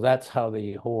 And so that's how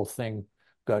the whole thing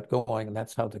got going. And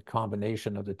that's how the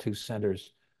combination of the two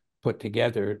centers put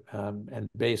together and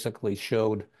basically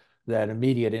showed that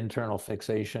immediate internal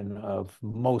fixation of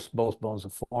both bones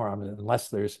of forearm, unless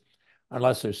there's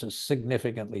a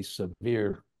significantly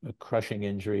severe crushing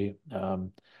injury,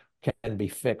 can be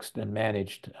fixed and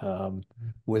managed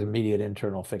with immediate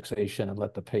internal fixation and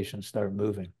let the patient start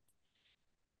moving.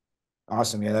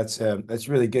 Awesome. Yeah, that's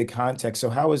really good context. So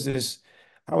how was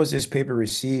this paper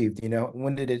received?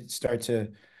 When did it start to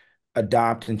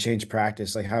adopt and change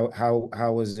practice? Like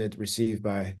how was it received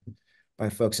by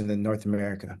folks in North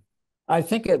America? I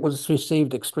think it was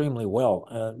received extremely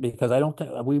well because I don't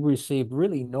think we received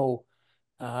really no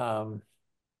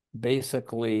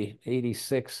basically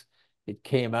 86 it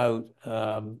came out.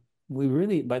 We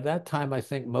really, by that time, I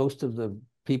think most of the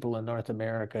people in North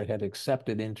America had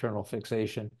accepted internal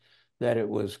fixation, that it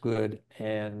was good,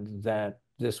 and that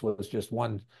this was just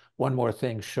one more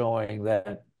thing showing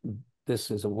that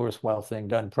this is a worthwhile thing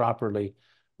done properly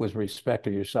with respect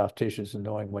to your soft tissues and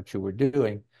knowing what you were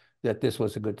doing, that this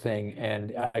was a good thing.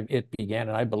 And it began,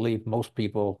 and I believe most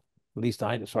people, at least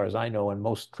as far as I know, in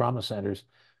most trauma centers,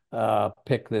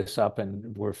 pick this up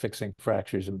and we're fixing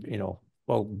fractures,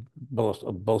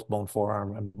 both bone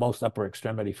forearm and most upper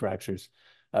extremity fractures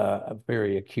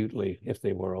very acutely if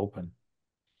they were open.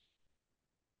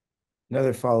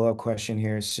 Another follow-up question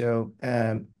here. So,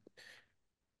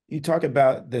 you talk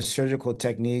about the surgical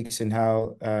techniques and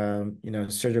how,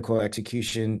 surgical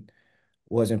execution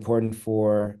was important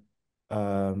for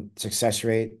success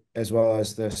rate as well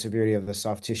as the severity of the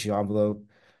soft tissue envelope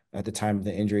at the time of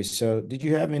the injury. So did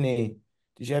you have any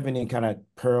kind of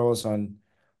pearls on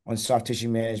soft tissue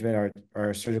management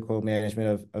or surgical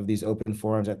management of these open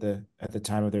forums at the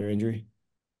time of their injury?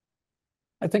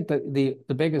 I think that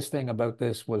the biggest thing about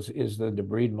this is the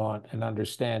debridement and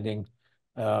understanding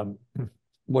um,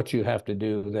 what you have to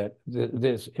do. That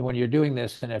this when you're doing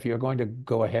this, and if you're going to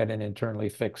go ahead and internally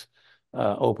fix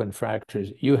open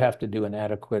fractures, you have to do an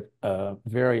adequate,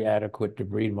 very adequate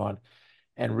debridement,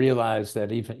 and realize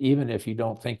that even if you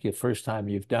don't think the first time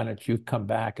you've done it, you've come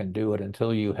back and do it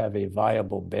until you have a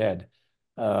viable bed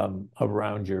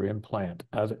around your implant.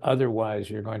 Otherwise,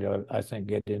 you're going to, I think,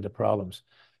 get into problems.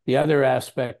 The other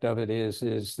aspect of it is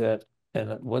that,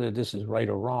 and whether this is right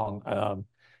or wrong,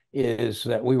 is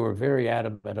that we were very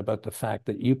adamant about the fact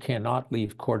that you cannot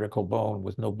leave cortical bone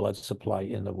with no blood supply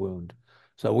in the wound.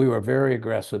 So we were very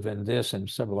aggressive in this and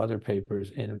several other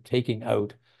papers in taking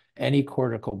out any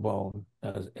cortical bone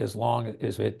as long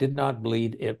as it did not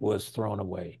bleed, it was thrown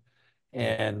away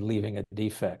and leaving a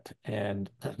defect. And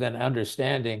then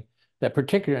understanding that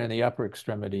particularly in the upper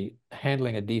extremity,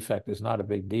 handling a defect is not a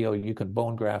big deal. You can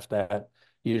bone graft that,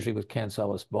 usually with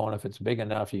cancellous bone. If it's big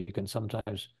enough, you can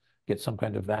sometimes get some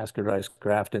kind of vascularized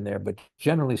graft in there. But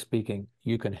generally speaking,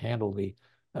 you can handle the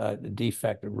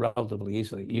defect relatively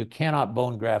easily. You cannot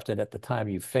bone graft it at the time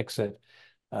you fix it.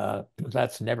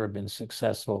 That's never been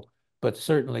successful. But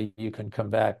certainly you can come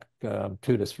back 2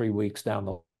 to 3 weeks down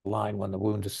the line when the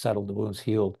wound is settled, the wound's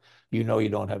healed, you know you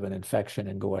don't have an infection,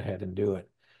 and go ahead and do it.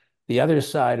 The other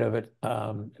side of it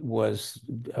was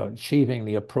achieving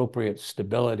the appropriate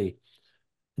stability.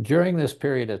 During this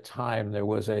period of time, there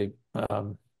was a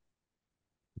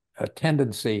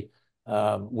tendency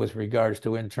with regards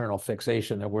to internal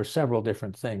fixation. There were several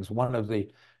different things. One of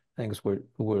the things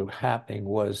were happening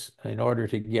was, in order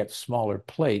to get smaller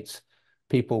plates,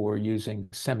 people were using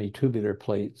semi-tubular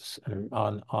plates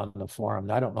on the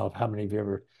forearm. I don't know how many of you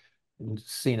ever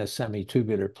seen a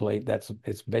semi-tubular plate.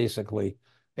 It's basically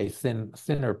a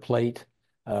thinner plate.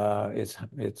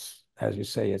 It's as you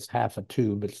say, it's half a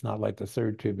tube. It's not like the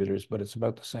third tubulars, but it's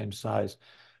about the same size.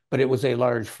 But it was a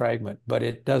large fragment, but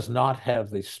it does not have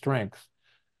the strength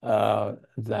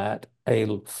that a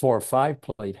 4-5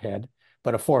 plate had.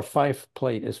 But a 4-5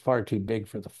 plate is far too big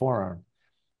for the forearm.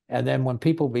 And then when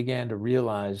people began to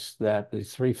realize that the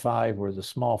 3-5 or the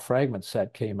small fragment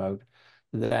set came out,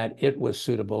 that it was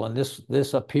suitable. And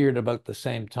this appeared about the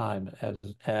same time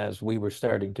as we were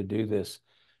starting to do this,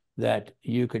 that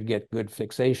you could get good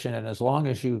fixation. And as long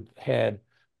as you had,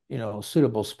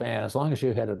 suitable span, as long as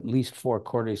you had at least 4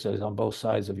 cortices on both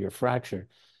sides of your fracture,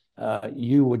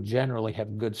 you would generally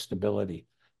have good stability,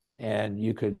 and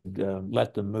you could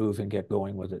let them move and get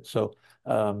going with it. So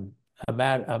a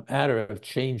matter of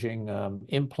changing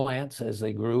implants as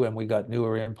they grew, and we got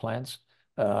newer implants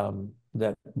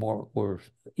that were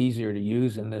easier to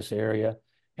use in this area,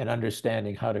 and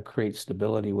understanding how to create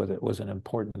stability with it was an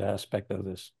important aspect of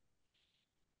this.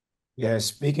 Yeah,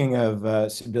 speaking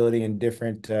of stability and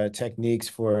different techniques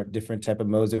for different type of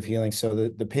modes of healing. So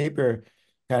the paper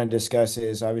kind of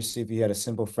discusses, obviously, if you had a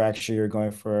simple fracture, you're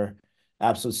going for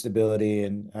absolute stability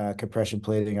and compression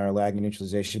plating or lagging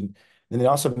neutralization. Then it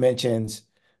also mentions,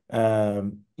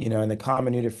 in the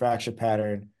comminuted fracture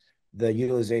pattern, the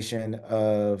utilization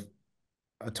of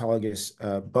autologous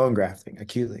bone grafting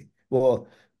acutely. Well,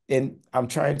 I'm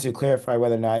trying to clarify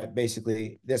whether or not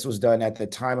basically this was done at the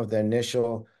time of the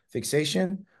initial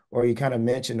fixation, or you kind of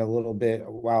mentioned a little bit a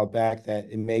while back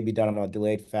that it may be done in a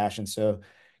delayed fashion. So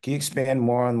can you expand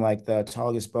more on like the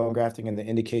autologous bone grafting and the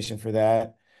indication for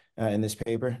that in this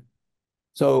paper?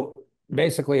 So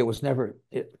basically, it was never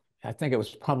I think it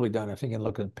was probably done, I think in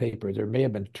looking at the paper, there may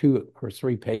have been 2 or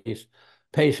 3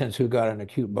 patients who got an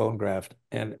acute bone graft.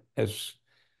 And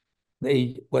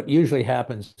what usually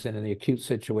happens in an acute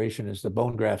situation is the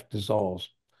bone graft dissolves,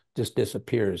 just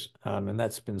disappears. And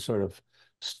that's been sort of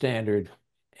standard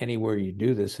anywhere you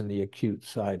do this in the acute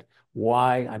side.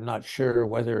 Why? I'm not sure,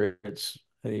 whether it's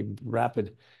a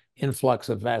rapid influx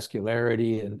of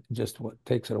vascularity and just what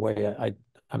takes it away.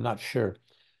 I'm not sure.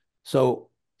 So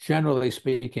generally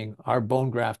speaking, our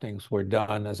bone graftings were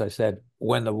done, as I said,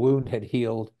 when the wound had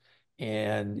healed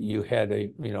and you had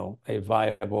a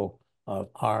viable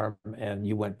arm and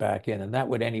you went back in. And that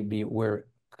would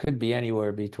could be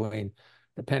anywhere between,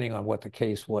 depending on what the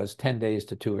case was, 10 days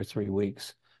to 2 or 3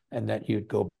 weeks, and that you'd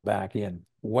go back in.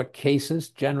 What cases,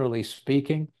 generally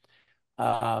speaking,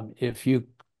 if you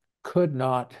could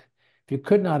not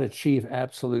achieve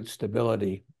absolute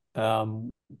stability,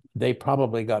 they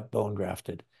probably got bone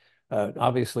grafted.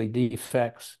 Obviously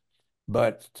defects,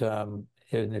 but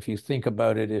and if you think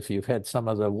about it, if you've had some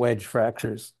of the wedge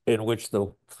fractures in which the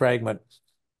fragment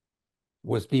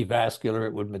was devascular,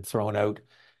 it would have been thrown out.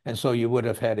 And so you would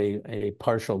have had a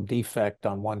partial defect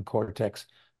on one cortex.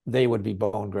 They would be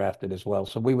bone grafted as well.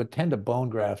 So we would tend to bone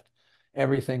graft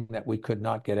everything that we could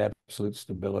not get absolute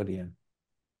stability in.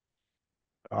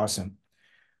 Awesome.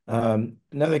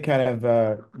 Another kind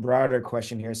of broader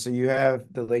question here. So you have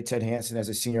the late Ted Hansen as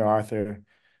a senior author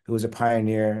who was a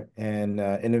pioneer and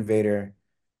innovator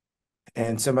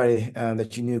and somebody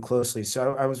that you knew closely.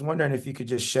 So I was wondering if you could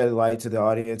just shed light to the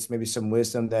audience, maybe some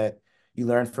wisdom that you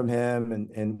learned from him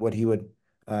and what he would,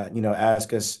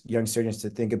 ask us young surgeons to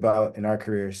think about in our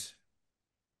careers.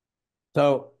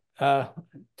 So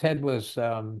Ted was,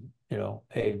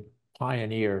 a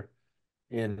pioneer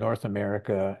in North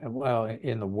America, well,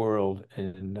 in the world,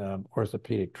 in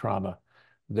orthopedic trauma.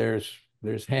 There's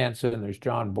Hansen, there's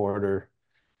John Border,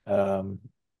 um,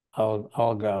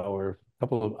 Allgauer, a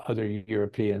couple of other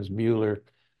Europeans, Mueller,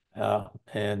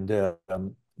 and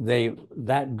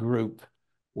that group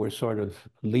were sort of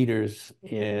leaders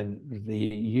in the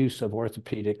use of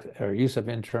orthopedic or use of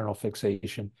internal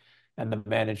fixation and the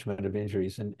management of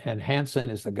injuries. And Hansen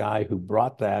is the guy who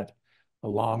brought that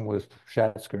along with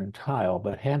Schatzker and Tile,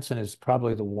 but Hansen is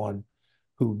probably the one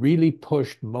who really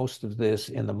pushed most of this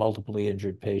in the multiply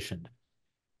injured patient.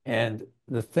 And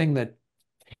the thing that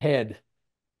Ted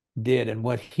did and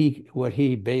what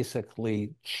he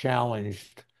basically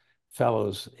challenged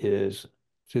fellows is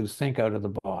to think out of the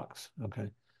box. Okay.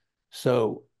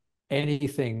 So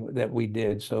anything that we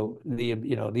did, so the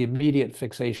immediate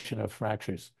fixation of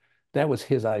fractures, that was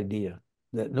his idea,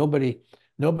 that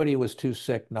nobody was too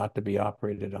sick not to be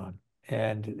operated on.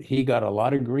 And he got a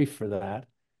lot of grief for that,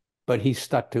 but he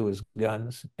stuck to his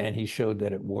guns and he showed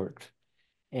that it worked.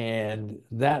 And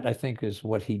that, I think, is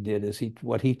what he did, is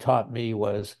what he taught me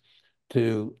was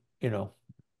to,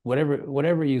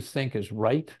 whatever you think is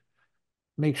right,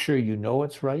 make sure you know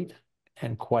it's right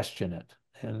and question it.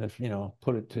 And if,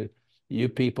 put it to you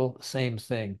people, same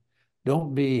thing.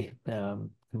 Don't be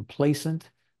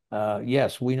complacent.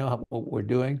 Yes, we know what we're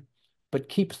doing, but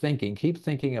keep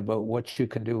thinking about what you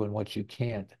can do and what you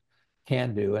can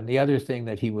do. And the other thing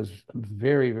that he was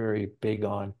very, very big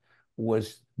on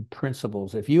was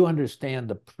principles. If you understand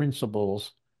the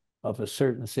principles of a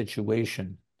certain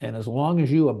situation, and as long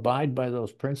as you abide by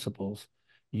those principles,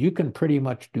 you can pretty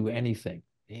much do anything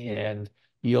and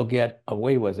you'll get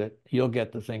away with it. You'll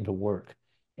get the thing to work.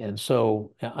 And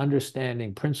so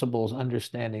understanding principles,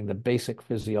 understanding the basic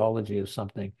physiology of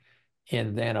something,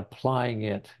 and then applying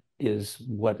it is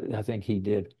what I think he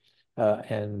did.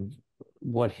 And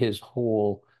what his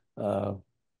whole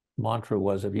mantra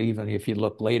was, even if you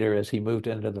look later as he moved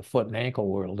into the foot and ankle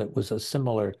world, it was a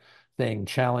similar thing,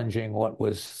 challenging what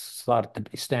was thought to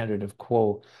be standard of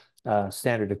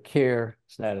care,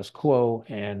 status quo,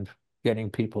 and getting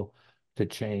people to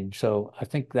change. So I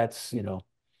think that's,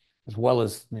 as well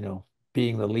as,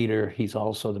 being the leader, he's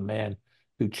also the man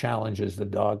who challenges the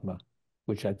dogma,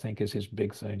 which I think is his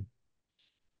big thing.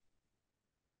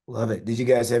 Love it. Did you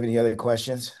guys have any other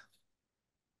questions?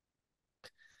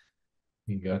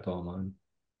 You got all mine.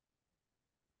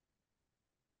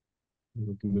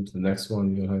 We can move to the next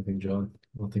one. You got anything, John?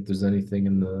 I don't think there's anything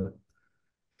in the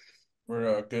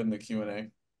We're good in the Q&A.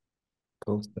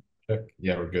 Cool. check.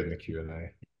 Yeah, we're good in the Q&A. All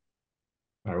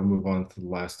right, we'll move on to the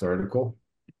last article.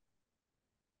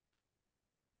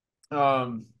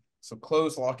 So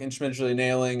closed lock intramedullary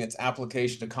nailing, its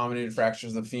application to comminuted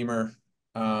fractures of the femur,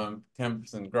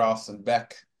 Kempf and Gross and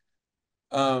Beck.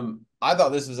 I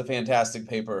thought this was a fantastic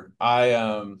paper.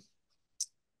 I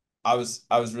was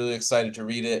really excited to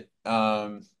read it.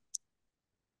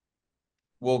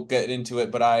 we'll get into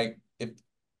it, but if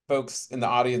folks in the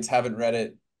audience haven't read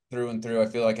it through and through, I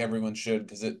feel like everyone should,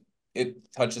 because it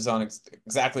touches on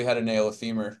exactly how to nail a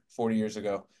femur 40 years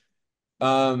ago.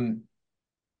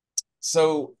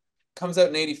 So comes out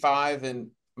in 85, and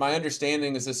my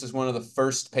understanding is this is one of the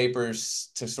first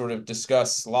papers to sort of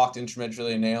discuss locked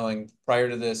intramedullary nailing. Prior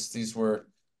to this, these were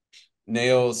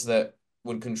nails that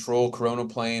would control coronal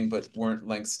plane but weren't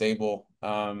length stable.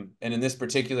 And in this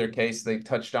particular case, they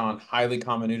touched on highly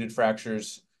comminuted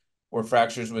fractures or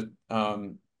fractures with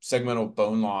segmental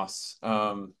bone loss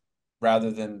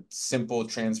rather than simple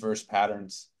transverse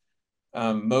patterns.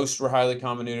 Most were highly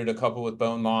comminuted, a couple with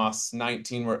bone loss,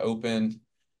 19 were open,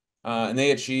 and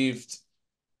they achieved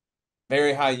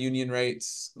very high union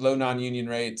rates, low non-union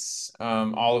rates,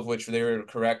 all of which they were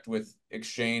correct with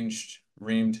exchanged,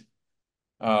 reamed,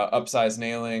 upsize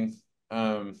nailing.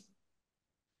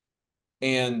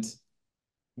 And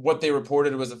what they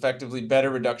reported was effectively better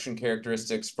reduction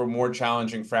characteristics for more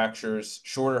challenging fractures,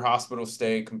 shorter hospital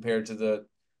stay compared to the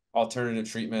alternative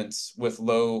treatments with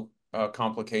low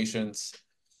complications.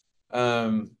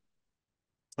 And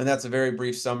that's a very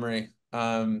brief summary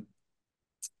of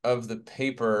the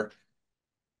paper.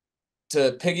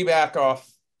 To piggyback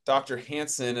off Dr.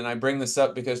 Hansen, and I bring this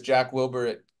up because Jack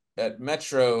Wilbur at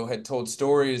Metro had told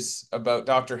stories about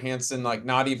Dr. Hansen like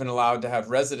not even allowed to have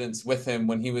residents with him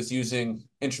when he was using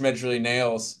intramedullary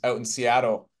nails out in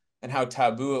Seattle, and how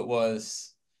taboo it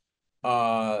was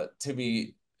to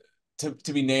be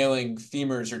nailing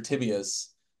femurs or tibias.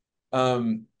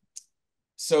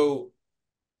 So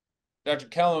Dr.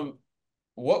 Kellam,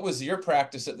 what was your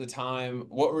practice at the time?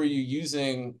 What were you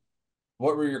using?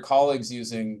 What were your colleagues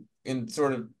using in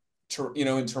sort of,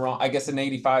 in Toronto? I guess in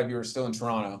 85, you were still in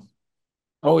Toronto.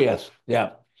 Oh, yes.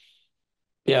 Yeah.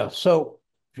 Yeah. So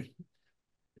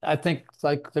I think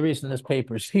like the reason this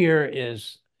paper's here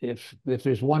is if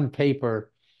there's one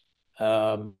paper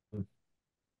that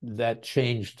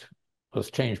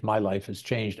has changed my life, has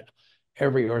changed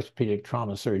every orthopedic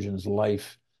trauma surgeon's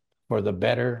life for the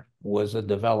better, was the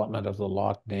development of the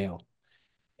locked nail.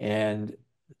 And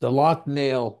the locked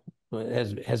nail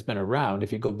has been around.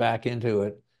 If you go back into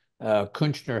it,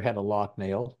 Kunchner had a locked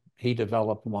nail. He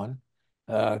developed one.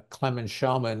 Clement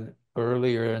Schaumann,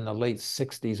 earlier in the late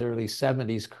 60s, early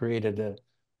 70s, created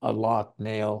a locked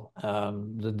nail.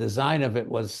 The design of it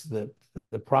was the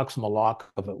proximal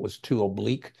lock of it was too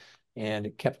oblique, and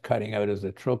it kept cutting out as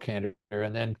a trochanter.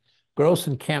 And then Gross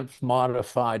and Kempf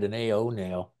modified an AO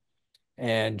nail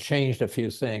and changed a few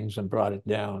things and brought it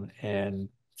down and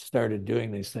started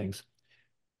doing these things.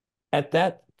 At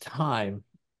that time,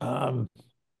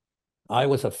 I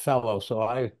was a fellow, so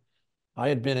I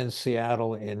had been in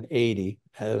Seattle in 80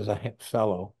 as a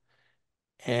fellow.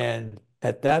 And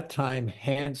at that time,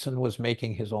 Hansen was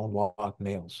making his own lock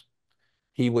nails.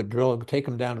 He would take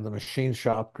them down to the machine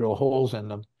shop, drill holes in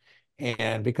them.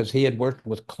 And because he had worked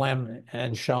with Clem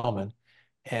and Schaumann,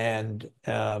 and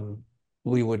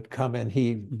we would come in,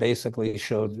 he basically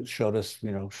showed us,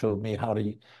 showed me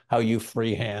how you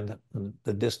freehand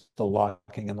the distal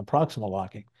locking and the proximal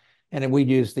locking. And we'd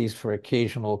use these for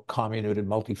occasional comminuted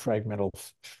multifragmental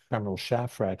femoral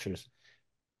shaft fractures.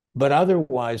 But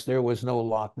otherwise, there was no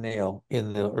lock nail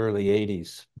in the early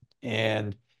 80s.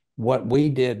 And what we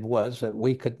did was that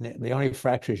the only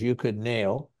fractures you could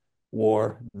nail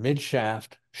were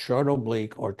mid-shaft, short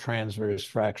oblique, or transverse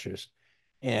fractures,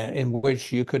 and in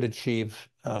which you could achieve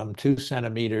 2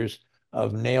 centimeters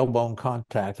of nail bone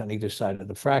contact on either side of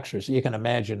the fracture. So you can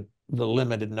imagine the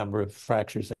limited number of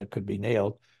fractures that could be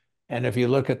nailed. And if you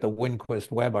look at the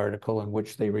Winquist Web article in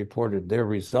which they reported their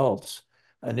results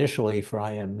initially for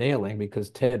IM nailing, because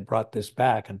Ted brought this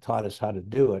back and taught us how to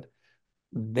do it,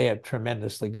 they had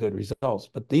tremendously good results.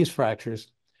 But these fractures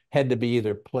had to be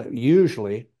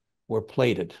usually were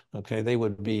plated. Okay, they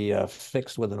would be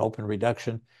fixed with an open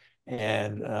reduction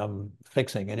and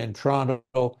fixing. And in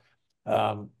Toronto,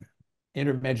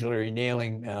 intermedullary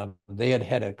nailing, they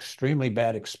had extremely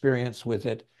bad experience with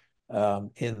it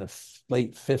in the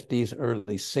late 50s,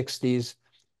 early 60s,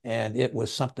 and it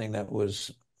was something that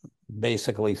was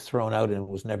basically thrown out and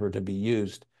was never to be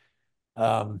used.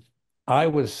 I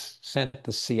was sent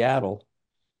to Seattle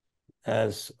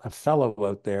as a fellow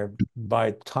out there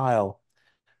by Tile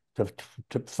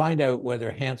to find out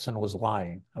whether Hansen was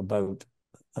lying about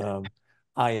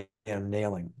IM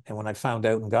nailing. And when I found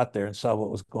out and got there and saw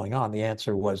what was going on, the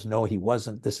answer was no, he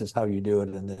wasn't. This is how you do it,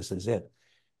 and this is it.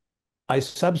 I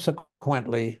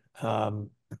subsequently,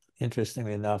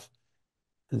 interestingly enough,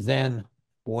 then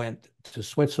went to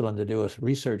Switzerland to do a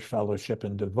research fellowship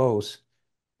in Davos,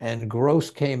 and Gross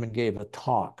came and gave a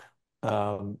talk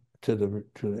at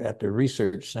the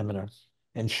research seminar.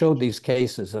 and showed these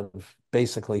cases of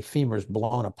basically femurs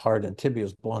blown apart and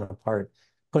tibias blown apart,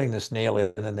 putting this nail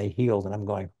in, and then they healed. And I'm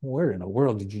going, where in the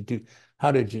world did you do?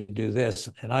 How did you do this?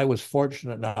 And I was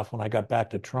fortunate enough when I got back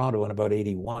to Toronto in about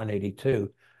 81,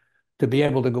 82, to be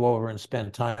able to go over and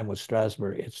spend time with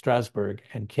Strasbourg,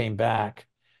 and came back.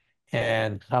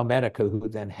 And Hal Medica, who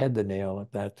then had the nail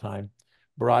at that time,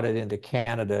 brought it into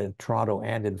Canada, in Toronto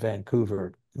and in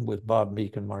Vancouver, with Bob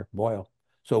Meek and Mark Boyle.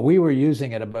 So we were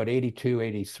using it about 82,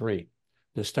 83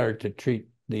 to start to treat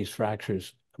these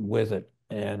fractures with it.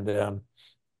 And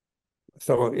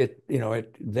so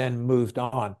it then moved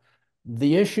on.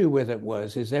 The issue with it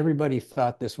is everybody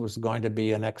thought this was going to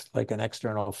be like an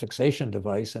external fixation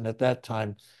device. And at that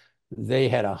time, they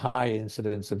had a high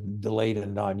incidence of delayed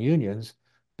and non-unions,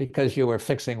 because you were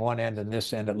fixing one end and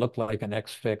this end, it looked like an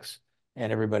X fix.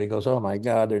 And everybody goes, oh my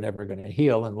God, they're never going to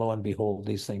heal. And lo and behold,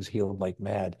 these things healed like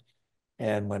mad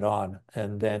and went on.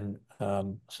 And then,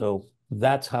 so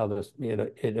that's how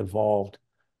it evolved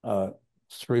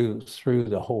through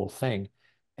the whole thing.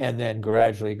 And then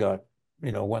gradually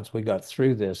once we got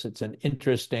through this, this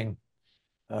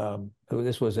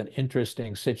was an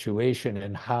interesting situation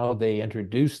in how they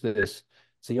introduced this.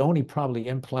 It's the only probably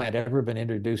implant ever been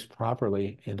introduced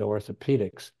properly into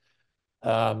orthopedics.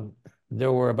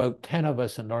 There were about 10 of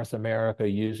us in North America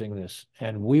using this,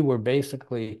 and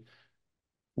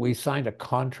we signed a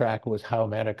contract with Hal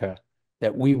Medica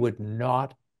that we would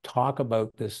not talk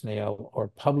about this nail or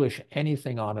publish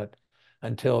anything on it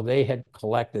until they had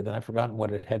collected, and I've forgotten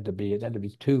what it had to be. It had to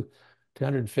be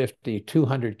 250,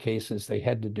 200 cases they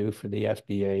had to do for the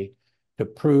FDA to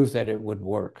prove that it would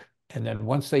work. And then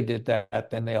once they did that,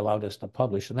 then they allowed us to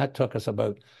publish. And that took us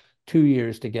about 2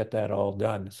 years to get that all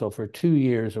done. So for 2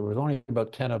 years, there was only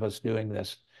about 10 of us doing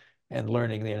this and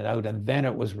learning the in and out. And then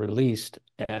it was released,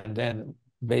 and then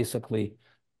basically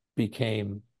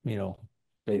became,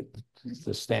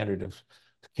 the standard of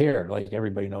care. Like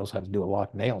everybody knows how to do a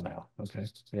lock nail now. Okay.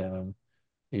 Yeah.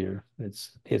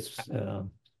 It's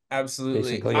Absolutely.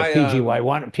 basically a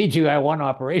PGY1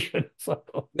 operation. So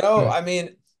No, I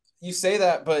mean, you say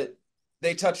that, but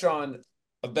they touch on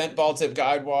a bent ball tip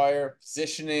guide wire,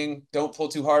 positioning, don't pull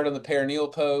too hard on the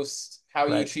perineal post, how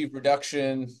you right. achieve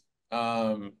reduction,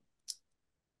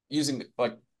 using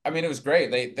it was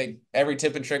great. They every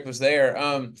tip and trick was there.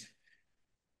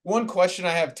 One question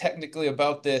I have technically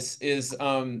about this is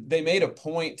they made a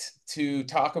point to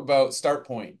talk about start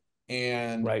point,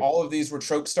 and Right. all of these were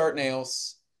troch start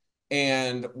nails.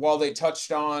 And while they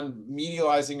touched on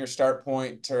medializing your start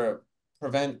point to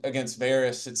prevent against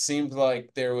varus, it seemed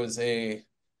like there was a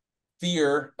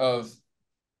fear of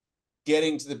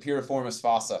getting to the piriformis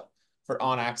fossa for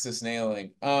on-axis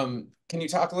nailing. Can you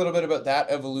talk a little bit about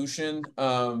that evolution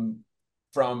from,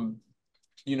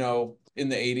 in the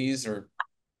 80s or?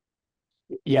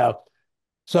 Yeah.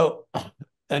 So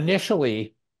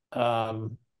initially,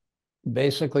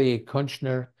 basically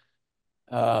Kunchner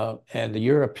and the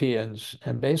Europeans,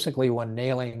 and basically when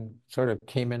nailing sort of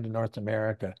came into North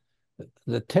America,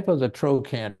 the tip of the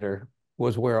trochanter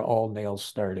was where all nails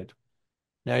started.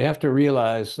 Now you have to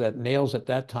realize that nails at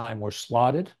that time were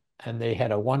slotted, and they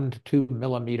had a 1 to 2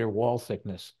 millimeter wall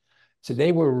thickness. So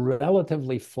they were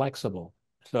relatively flexible.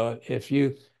 So if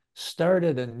you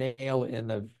started a nail in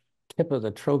the tip of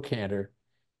the trochanter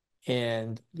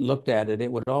and looked at it,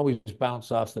 it would always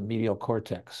bounce off the medial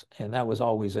cortex. And that was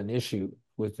always an issue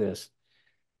with this.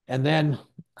 And then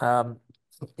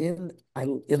in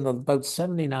about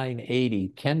 79,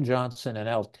 80, Ken Johnson and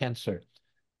Al Tenser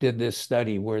did this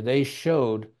study where they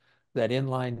showed that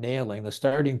inline nailing, the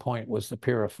starting point was the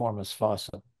piriformis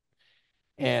fossa.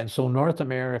 And so North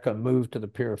America moved to the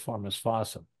piriformis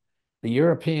fossa. The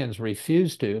Europeans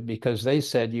refused to, because they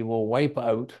said you will wipe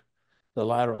out the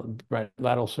lateral branch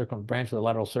of the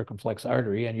lateral circumflex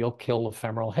artery and you'll kill the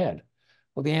femoral head.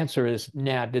 Well, the answer is,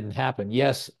 nah, it didn't happen.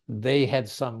 Yes, they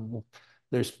had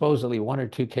there's supposedly 1 or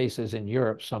 2 cases in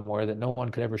Europe somewhere that no one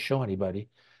could ever show anybody,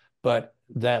 but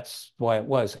that's why it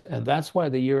was. And that's why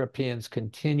the Europeans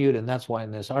continued, and that's why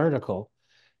in this article,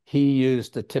 he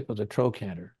used the tip of the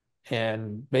trochanter.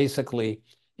 And basically,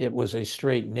 it was a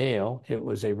straight nail. It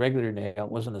was a regular nail.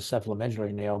 It wasn't a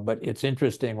cephalomedullary nail, but it's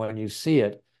interesting when you see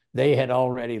it, they had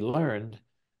already learned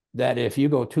that if you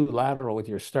go too lateral with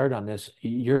your start on this,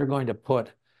 you're going to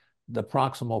put the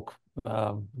proximal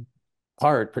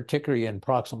part, particularly in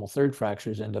proximal third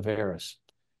fractures, into varus.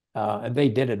 And they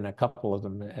did it in a couple of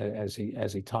them, as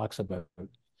he talks about.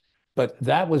 But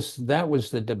that was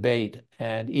the debate,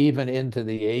 and even into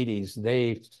the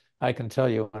 80s, I can tell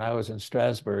you, when I was in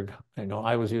Strasbourg,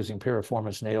 I was using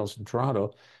piriformis nails in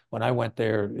Toronto. When I went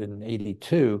there in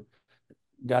 82,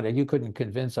 got it. You couldn't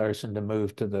convince Arson to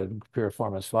move to the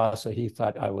piriformis fossa. He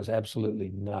thought I was absolutely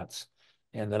nuts,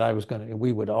 and that I was going to.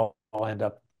 We would all end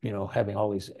up, having all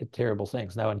these terrible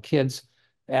things. Now, in kids,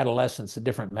 adolescence, a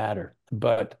different matter,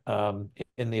 but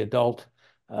in the adult,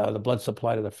 the blood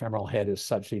supply to the femoral head is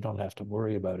such you don't have to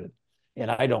worry about it. And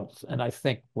I don't, and I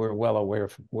think we're well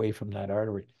away from that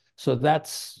artery. So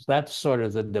that's sort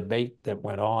of the debate that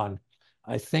went on.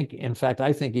 I think, in fact,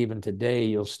 I think even today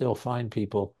you'll still find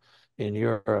people in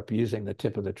Europe using the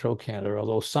tip of the trochanter,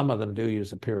 although some of them do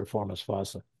use the piriformis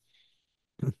fossa.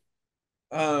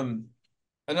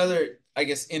 Another, I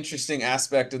guess, interesting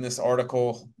aspect in this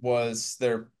article was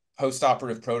their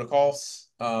post-operative protocols.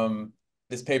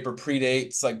 This paper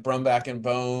predates like Brumback and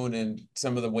Bone and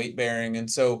some of the weight bearing.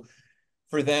 And so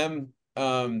for them,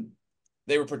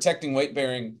 they were protecting weight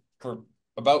bearing for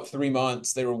about 3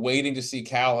 months. They were waiting to see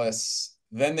callus,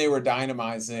 then they were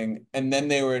dynamizing, and then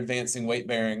they were advancing weight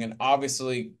bearing. And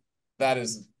obviously that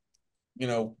is,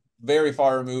 very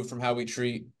far removed from how we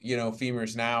treat,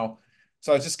 femurs now.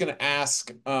 So I was just going to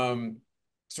ask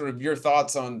sort of your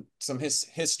thoughts on some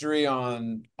history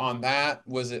on that.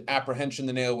 Was it apprehension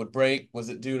the nail would break? Was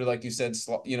it due to, like you said,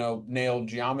 nail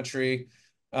geometry?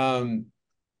 And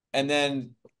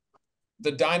then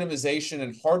the dynamization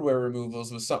and hardware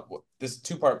removals was this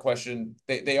two-part question.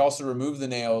 They also removed the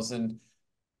nails. And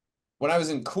when I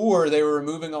was in core, they were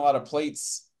removing a lot of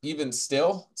plates even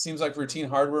still. Seems like routine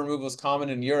hardware removal is common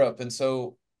in Europe. And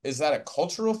so is that a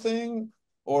cultural thing?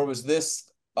 Or was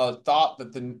this a thought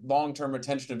that the long-term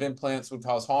retention of implants would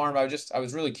cause harm? I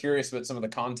was really curious about some of the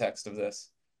context of this.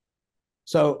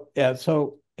 So, yeah,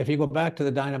 so if you go back to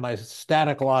the dynamized,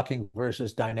 static locking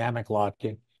versus dynamic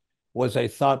locking was a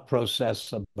thought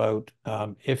process about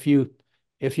if you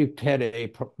had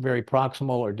a very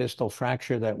proximal or distal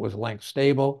fracture that was length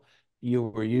stable, you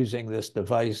were using this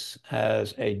device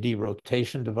as a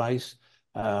derotation device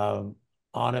on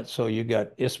it. So you got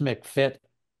ismic fit,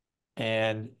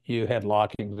 and you had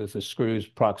locking with the screws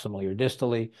proximally or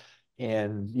distally,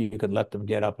 and you could let them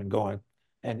get up and going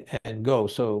and go.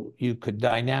 So you could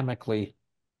dynamically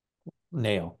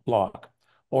nail lock.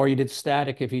 Or you did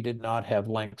static if you did not have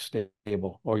length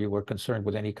stable, or you were concerned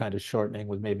with any kind of shortening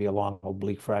with maybe a long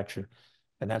oblique fracture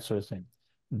and that sort of thing.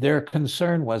 Their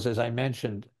concern was, as I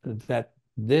mentioned, that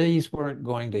these weren't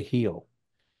going to heal.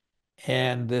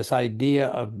 And this idea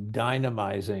of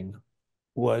dynamizing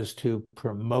was to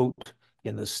promote,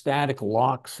 in the static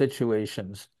lock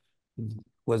situations,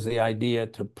 was the idea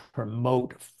to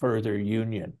promote further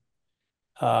union.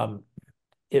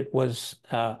 It was,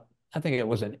 I think it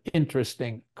was an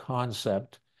interesting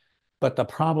concept, but the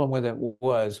problem with it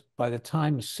was by the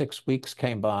time 6 weeks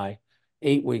came by,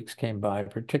 8 weeks came by,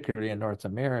 particularly in North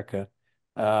America,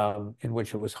 in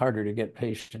which it was harder to get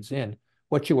patients in,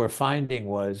 what you were finding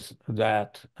was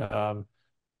that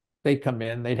they'd come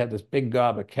in, they'd have this big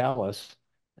gob of callus,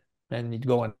 and you'd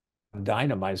go and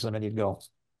dynamize them, and you'd go,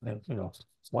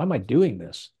 why am I doing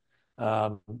this?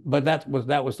 But that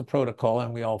was the protocol,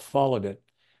 and we all followed it.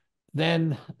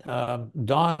 Then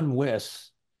Don Wiss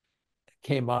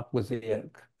came up with the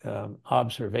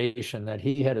observation that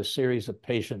he had a series of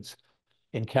patients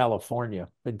in California,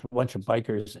 a bunch of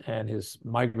bikers and his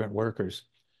migrant workers,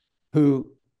 who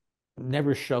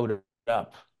never showed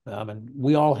up. And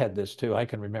we all had this too. I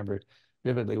can remember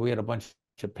vividly. We had a bunch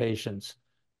of patients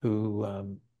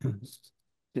who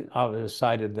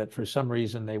decided that for some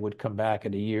reason they would come back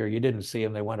in a year. You didn't see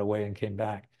them, they went away and came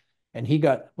back. And he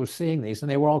was seeing these, and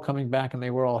they were all coming back, and they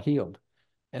were all healed.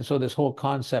 And so this whole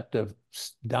concept of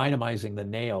dynamizing the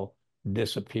nail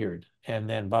disappeared. And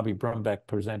then Bobby Brumback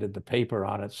presented the paper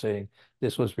on it saying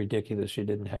this was ridiculous, you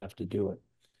didn't have to do it.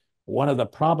 One of the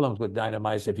problems with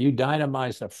dynamize, if you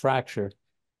dynamize a fracture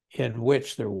in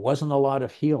which there wasn't a lot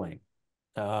of healing,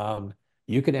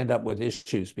 you could end up with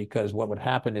issues, because what would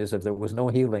happen is if there was no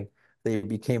healing, they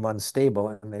became unstable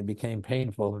and they became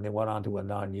painful, and they went on to a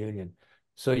non-union.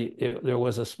 So there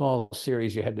was a small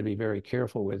series you had to be very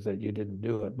careful with that you didn't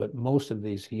do it, but most of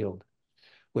these healed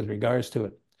with regards to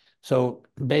it. So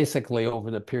basically, over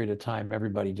the period of time,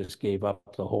 everybody just gave up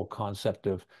the whole concept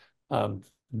of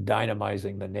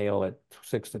dynamizing the nail at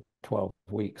 6 to 12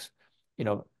 weeks.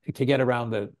 To get around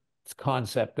the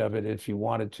concept of it, if you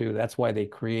wanted to, that's why they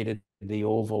created the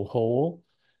oval hole,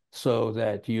 so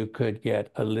that you could get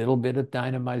a little bit of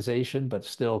dynamization, but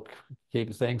still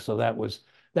keep things. So that was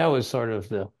sort of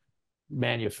the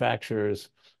manufacturer's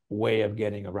way of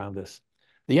getting around this.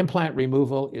 The implant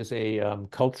removal is a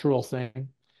cultural thing.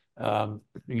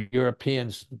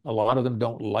 Europeans, a lot of them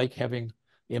don't like having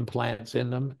implants in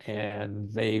them,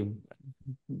 and they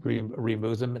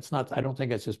remove them. I don't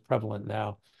think it's as prevalent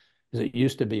now as it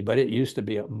used to be, but it used to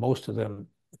be most of them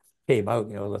came out.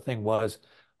 The thing was,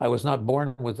 I was not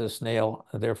born with this nail,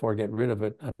 and therefore get rid of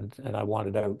it, and I want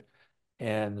it out.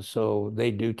 And so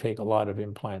they do take a lot of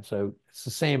implants out. It's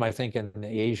the same, I think, in the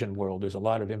Asian world. There's a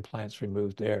lot of implants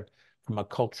removed there from a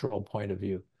cultural point of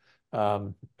view.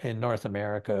 In North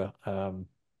America,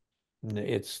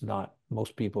 it's not.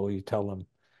 Most people, you tell them,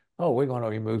 oh, we're going to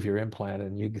remove your implant,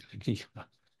 and you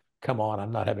come on,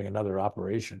 I'm not having another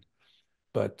operation.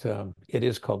 But it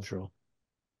is cultural.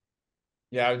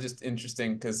 Yeah, it was just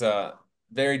interesting because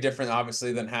very different,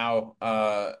 obviously, than how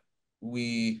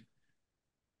we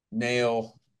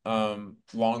nail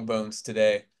long bones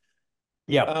today.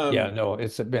 Yeah, yeah, Um, no,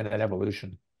 it's been an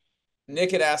evolution.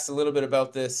 Nick had asked a little bit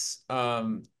about this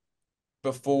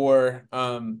before,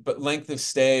 but length of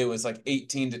stay was like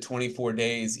 18 to 24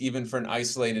 days, even for an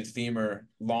isolated femur,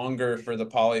 longer for the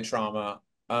polytrauma.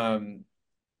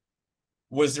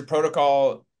 Was the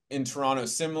protocol in Toronto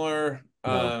similar?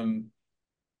 No.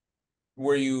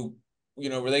 Were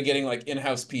were they getting like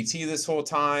in-house PT this whole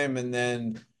time? And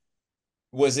then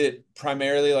was it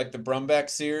primarily like the Brumbeck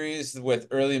series with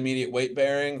early immediate weight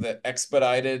bearing that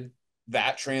expedited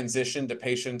that transition to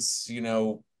patients,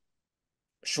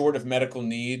 short of medical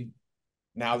need?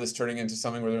 Now this turning into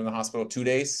something where they're in the hospital 2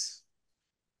 days.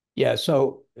 Yeah,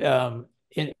 so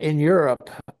in Europe,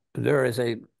 there is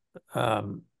a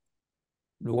um,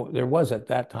 there was at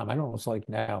that time, I don't know what it's like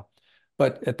now,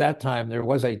 but at that time there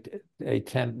was not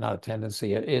a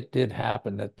tendency, it did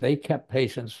happen that they kept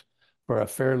patients for a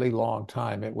fairly long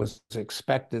time. It was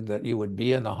expected that you would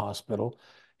be in the hospital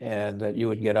and that you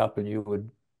would get up and you would,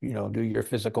 do your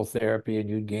physical therapy and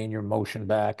you'd gain your motion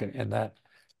back and that.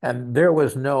 And there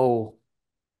was no,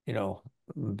 you know,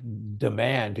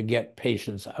 demand to get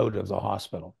patients out of the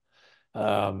hospital.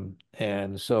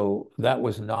 And so that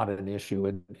was not an issue.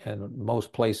 And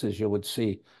most places you would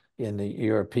see in the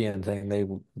European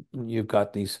thing, you've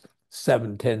got these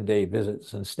 7, 10 day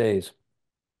visits and stays.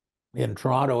 In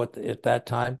Toronto at that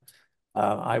time,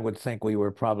 I would think we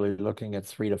were probably looking at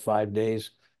 3 to 5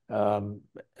 days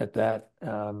at that,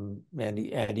 and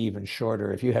even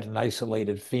shorter. If you had an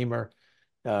isolated femur,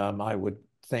 I would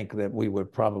think that we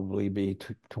would probably be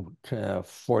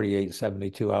 48,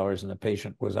 72 hours and the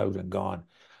patient was out and gone.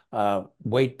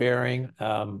 Weight bearing,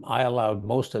 I allowed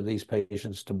most of these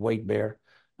patients to weight bear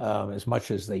as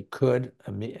much as they could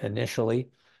initially.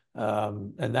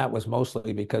 And that was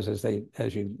mostly because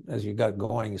as you got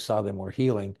going, you saw them were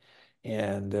healing,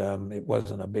 and it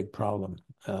wasn't a big problem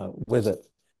with it.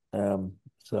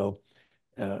 So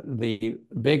I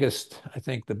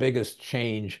think the biggest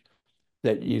change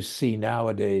that you see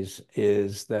nowadays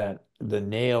is that the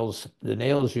nails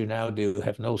you now do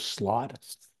have no slot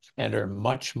and are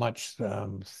much, much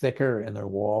thicker in their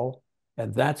wall.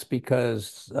 And that's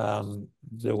because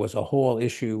there was a whole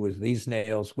issue with these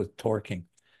nails with torquing.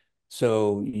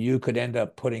 So you could end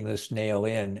up putting this nail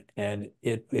in, and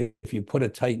if you put a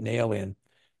tight nail in,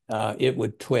 it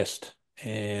would twist,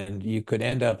 and you could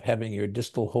end up having your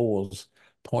distal holes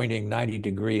pointing 90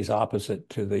 degrees opposite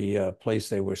to the place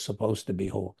they were supposed to be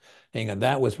holding. And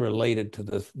that was related to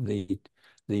the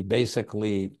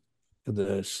basically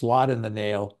the slot in the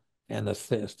nail and the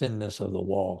thinness of the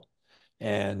wall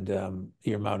and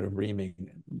the amount of reaming.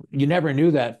 You never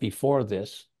knew that before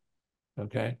this,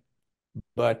 okay?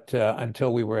 But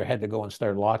until we had to go and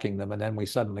start locking them, and then we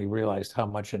suddenly realized how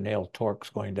much a nail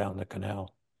torques going down the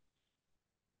canal.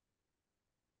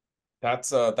 That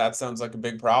sounds like a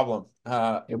big problem.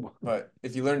 It, But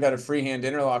if you learned how to freehand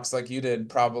interlocks like you did,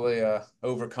 probably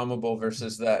overcomable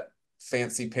versus that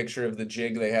fancy picture of the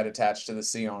jig they had attached to the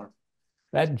C-arm.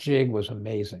 that jig was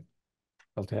amazing.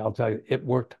 I'll tell you, it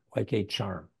worked like a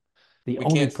charm. The We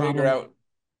only can't figure problem, out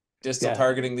distal yeah,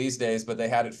 targeting these days, but they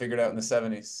had it figured out in the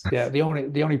 70s. yeah, the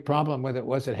only problem with it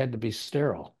was it had to be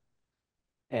sterile,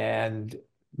 and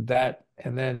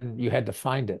and then you had to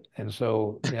find it. And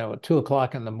so, at 2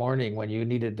 o'clock in the morning when you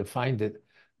needed to find it,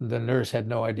 the nurse had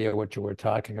no idea what you were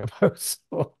talking about.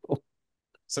 So,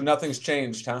 So nothing's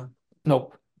changed, huh?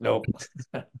 nope, nope.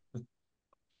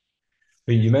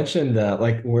 But you mentioned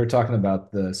like we are talking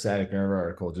about the static nerve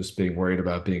article, just being worried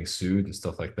about being sued and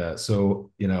stuff like that.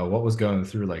 So, what was going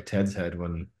through like Ted's head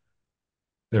when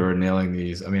they were nailing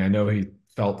these? I mean, I know he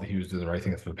felt that he was doing the right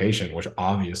thing for the patient, which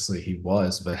obviously he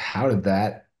was, but how did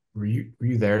that were you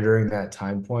there during that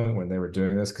time point when they were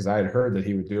doing this? Because I had heard that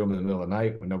he would do them in the middle of the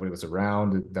night when nobody was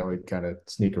around, that would kind of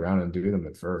sneak around and do them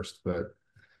at first. But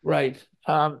Right.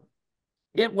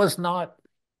 It was not,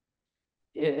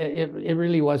 it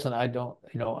really wasn't, I don't,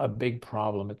 a big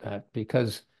problem at that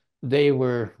because they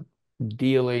were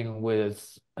dealing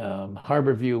with,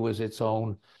 Harborview was its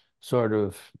own sort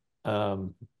of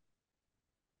um,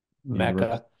 Universe.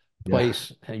 Mecca Yeah.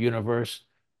 place, a universe.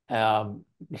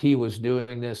 He was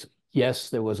doing this. Yes,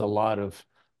 there was a lot of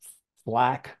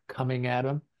flack coming at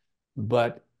him,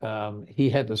 but he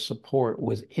had the support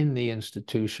within the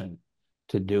institution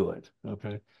to do it.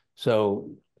 Okay.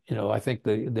 So, I think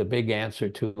the big answer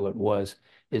to it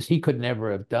is he could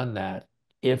never have done that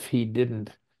if he didn't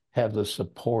have the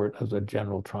support of the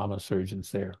general trauma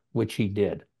surgeons there, which he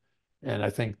did. And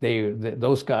I think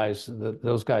those guys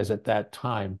at that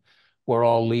time were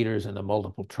all leaders in the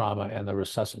multiple trauma and the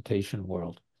resuscitation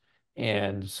world.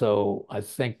 And so I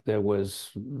think there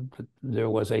was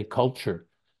a culture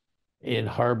in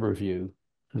Harborview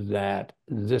that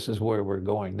this is where we're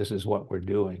going. This is what we're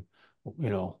doing.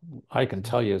 I can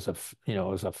tell you as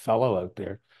a fellow out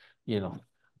there, you know,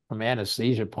 from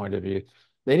anesthesia point of view,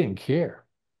 they didn't care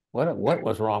what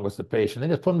was wrong with the patient. They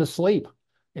just put him to sleep.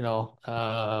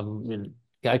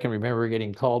 I can remember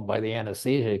getting called by the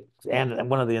anesthesia and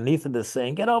one of the anesthetists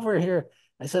saying, "Get over here."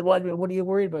 I said, "What are you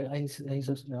worried about?" He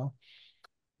says,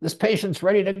 "This patient's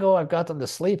ready to go. I've got them to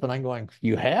sleep." And I'm going,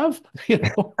 "You have?"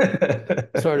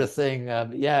 Sort of thing.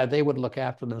 Yeah, they would look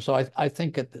after them. So I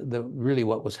think really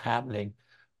what was happening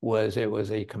was it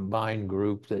was a combined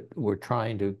group that were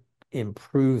trying to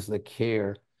improve the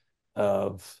care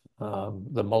of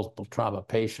the multiple trauma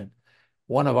patient.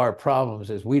 One of our problems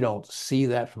is we don't see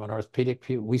that from an orthopedic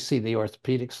view. We see the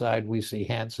orthopedic side. We see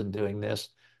Hansen doing this.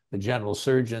 The general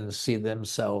surgeons see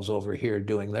themselves over here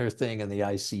doing their thing in the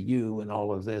ICU and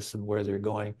all of this and where they're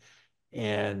going.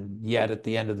 And yet at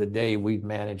the end of the day, we've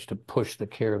managed to push the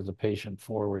care of the patient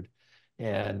forward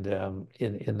and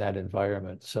in that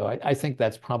environment. So I think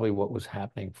that's probably what was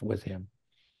happening with him.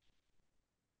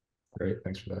 Great.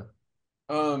 Thanks for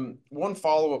that. One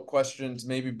follow-up question to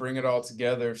maybe bring it all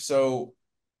together. So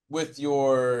with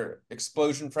your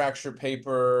explosion fracture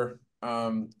paper,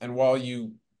 and while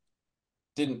you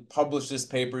didn't publish this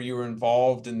paper, you were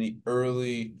involved in the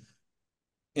early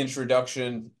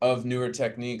introduction of newer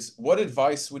techniques. What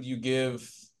advice would you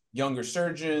give younger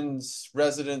surgeons,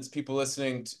 residents, people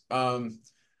listening to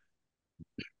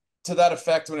that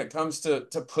effect when it comes to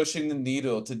pushing the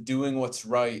needle, to doing what's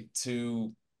right,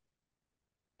 to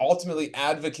ultimately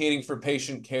advocating for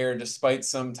patient care despite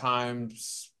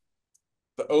sometimes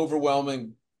the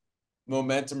overwhelming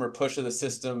momentum or push of the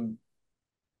system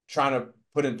trying to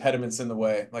put impediments in the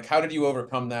way? Like, how did you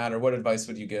overcome that, or what advice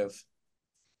would you give?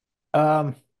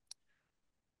 Um,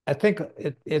 I think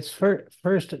it's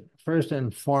first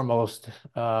and foremost.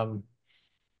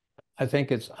 I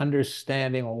think it's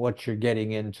understanding what you're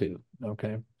getting into,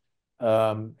 okay,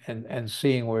 and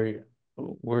seeing where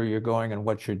you're going and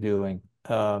what you're doing.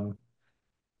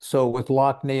 So with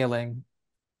lock nailing,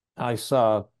 I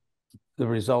saw the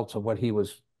results of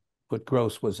what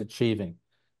Gross was achieving.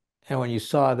 And when you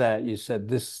saw that, you said,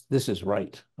 this is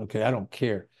right. Okay, I don't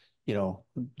care.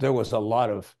 There was a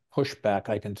lot of pushback,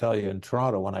 I can tell you, in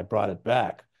Toronto when I brought it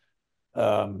back.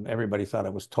 Everybody thought I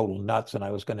was total nuts and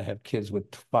I was going to have kids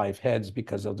with 5 heads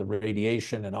because of the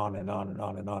radiation and on and on and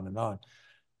on and on and on.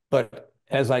 But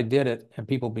as I did it and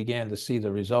people began to see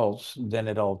the results, then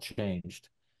it all changed.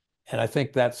 And I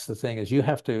think that's the thing is you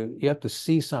have to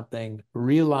see something,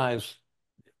 realize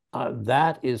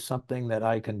that is something that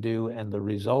I can do, and the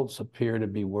results appear to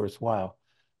be worthwhile.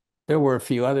 There were a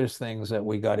few other things that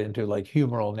we got into, like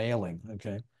humeral nailing.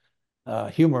 Okay,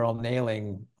 humeral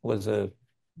nailing was it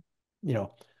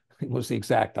was the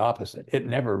exact opposite. It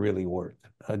never really worked.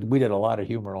 We did a lot of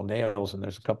humeral nails, and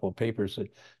there's a couple of papers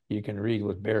that you can read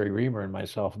with Barry Reamer and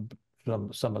myself,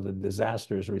 some of the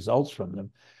disastrous results from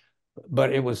them.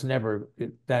 But it was never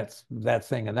that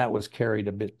thing, and that was carried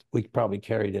a bit. We probably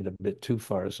carried it a bit too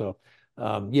far. So,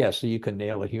 so you can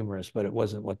nail a humerus, but it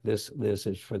wasn't what this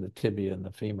is for the tibia and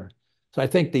the femur. So I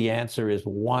think the answer is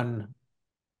one: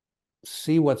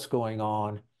 see what's going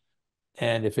on,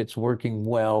 and if it's working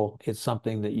well, it's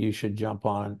something that you should jump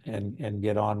on and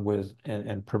get on with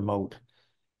and promote.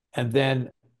 And then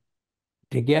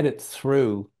to get it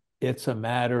through, it's a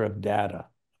matter of data.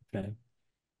 Okay.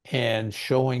 And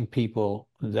showing people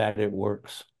that it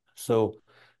works. So,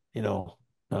 you know,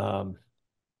 um,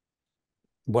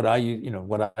 what I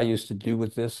used to do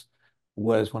with this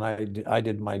was when I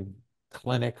did my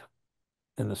clinic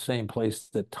in the same place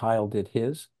that Tile did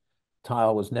his.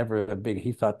 Tile was never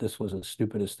he thought this was the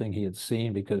stupidest thing he had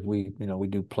seen because we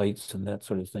do plates and that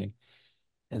sort of thing.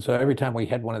 And so every time we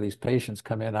had one of these patients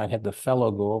come in, I had the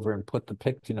fellow go over and put the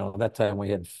that time we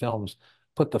had films,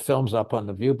 put the films up on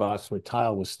the view box where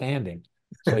Tile was standing.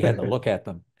 So he had to look at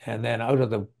them. And then out of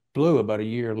the blue, about a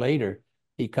year later,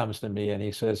 he comes to me and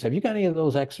he says, "Have you got any of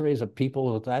those x-rays of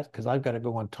people with that? Because I've got to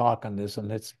go and talk on this."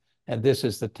 And and this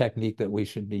is the technique that we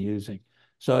should be using.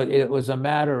 So it was a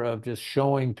matter of just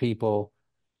showing people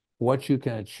what you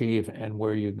can achieve and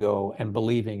where you go, and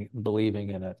believing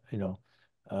in it.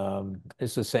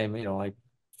 It's the same, like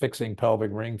fixing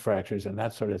pelvic ring fractures and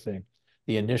that sort of thing.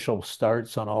 The initial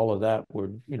starts on all of that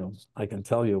were, I can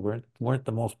tell you, weren't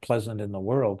the most pleasant in the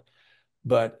world.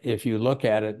 But if you look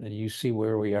at it and you see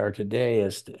where we are today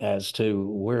as to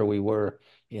where we were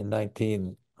in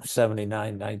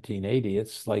 1979, 1980,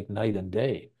 it's like night and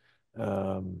day,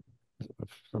 from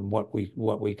what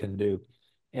we can do.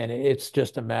 And it's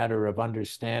just a matter of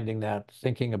understanding that,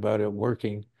 thinking about it,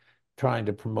 working, trying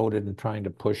to promote it and trying to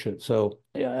push it. So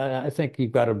yeah, I think you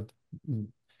got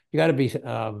to be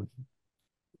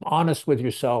honest with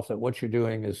yourself that what you're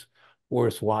doing is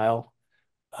worthwhile.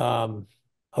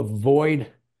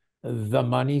 Avoid the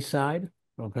money side.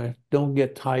 Okay. Don't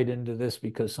get tied into this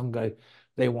because some guy,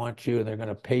 they want you and they're going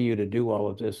to pay you to do all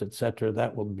of this, etc.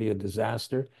 That will be a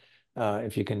disaster.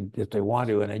 If they want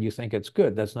to, and you think it's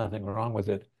good, that's nothing wrong with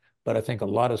it. But I think a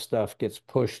lot of stuff gets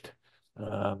pushed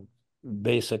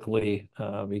basically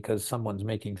because someone's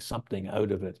making something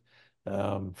out of it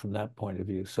from that point of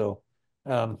view. So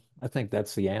I think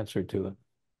that's the answer to it.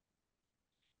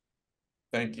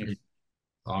 Thank you.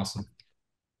 Awesome.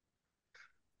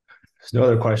 There's no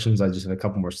other questions. I just have a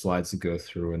couple more slides to go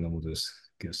through, and then we'll just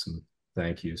give some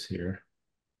thank yous here.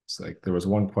 It's like there was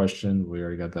one question. We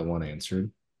already got that one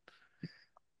answered.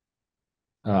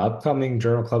 Upcoming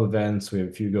journal club events. We have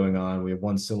a few going on. We have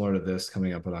one similar to this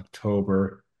coming up in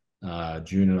October.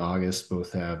 June and August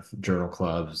both have journal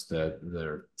clubs that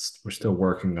we're still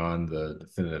working on the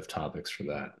definitive topics for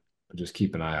that. But just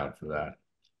keep an eye out for that.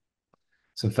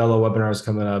 Some fellow webinars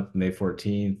coming up May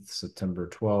 14th, September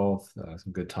 12th,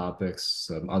 some good topics,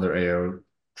 some other AO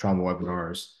trauma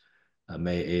webinars,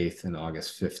 May 8th and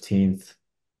August 15th.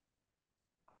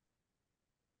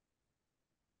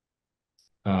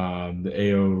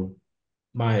 The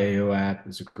My AO app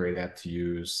is a great app to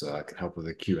use. Can help with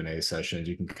the Q&A sessions.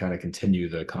 You can kind of continue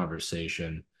the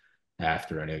conversation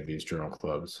after any of these journal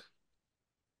clubs.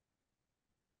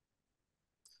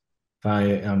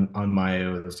 On my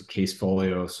there's a case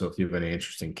folio, so if you have any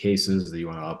interesting cases that you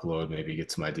want to upload, maybe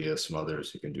get some ideas from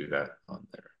others, you can do that on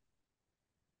there.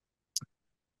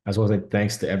 I just want to say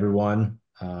thanks to everyone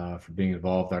for being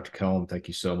involved. Dr. Kellam, thank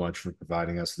you so much for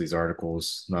providing us these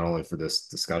articles, not only for this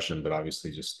discussion, but obviously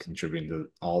just contributing to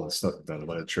all the stuff in the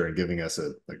literature and giving us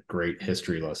a great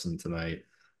history lesson tonight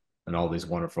and all these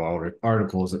wonderful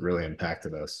articles that really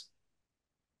impacted us.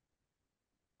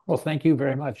 Well, thank you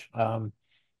very much.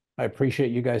 I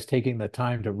appreciate you guys taking the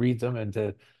time to read them and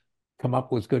to come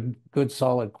up with good,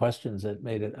 solid questions that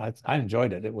made it. I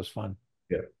enjoyed it. It was fun.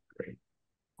 Yeah, great.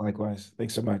 Likewise.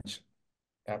 Thanks so much.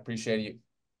 I appreciate you.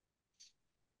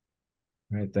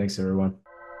 All right, thanks everyone.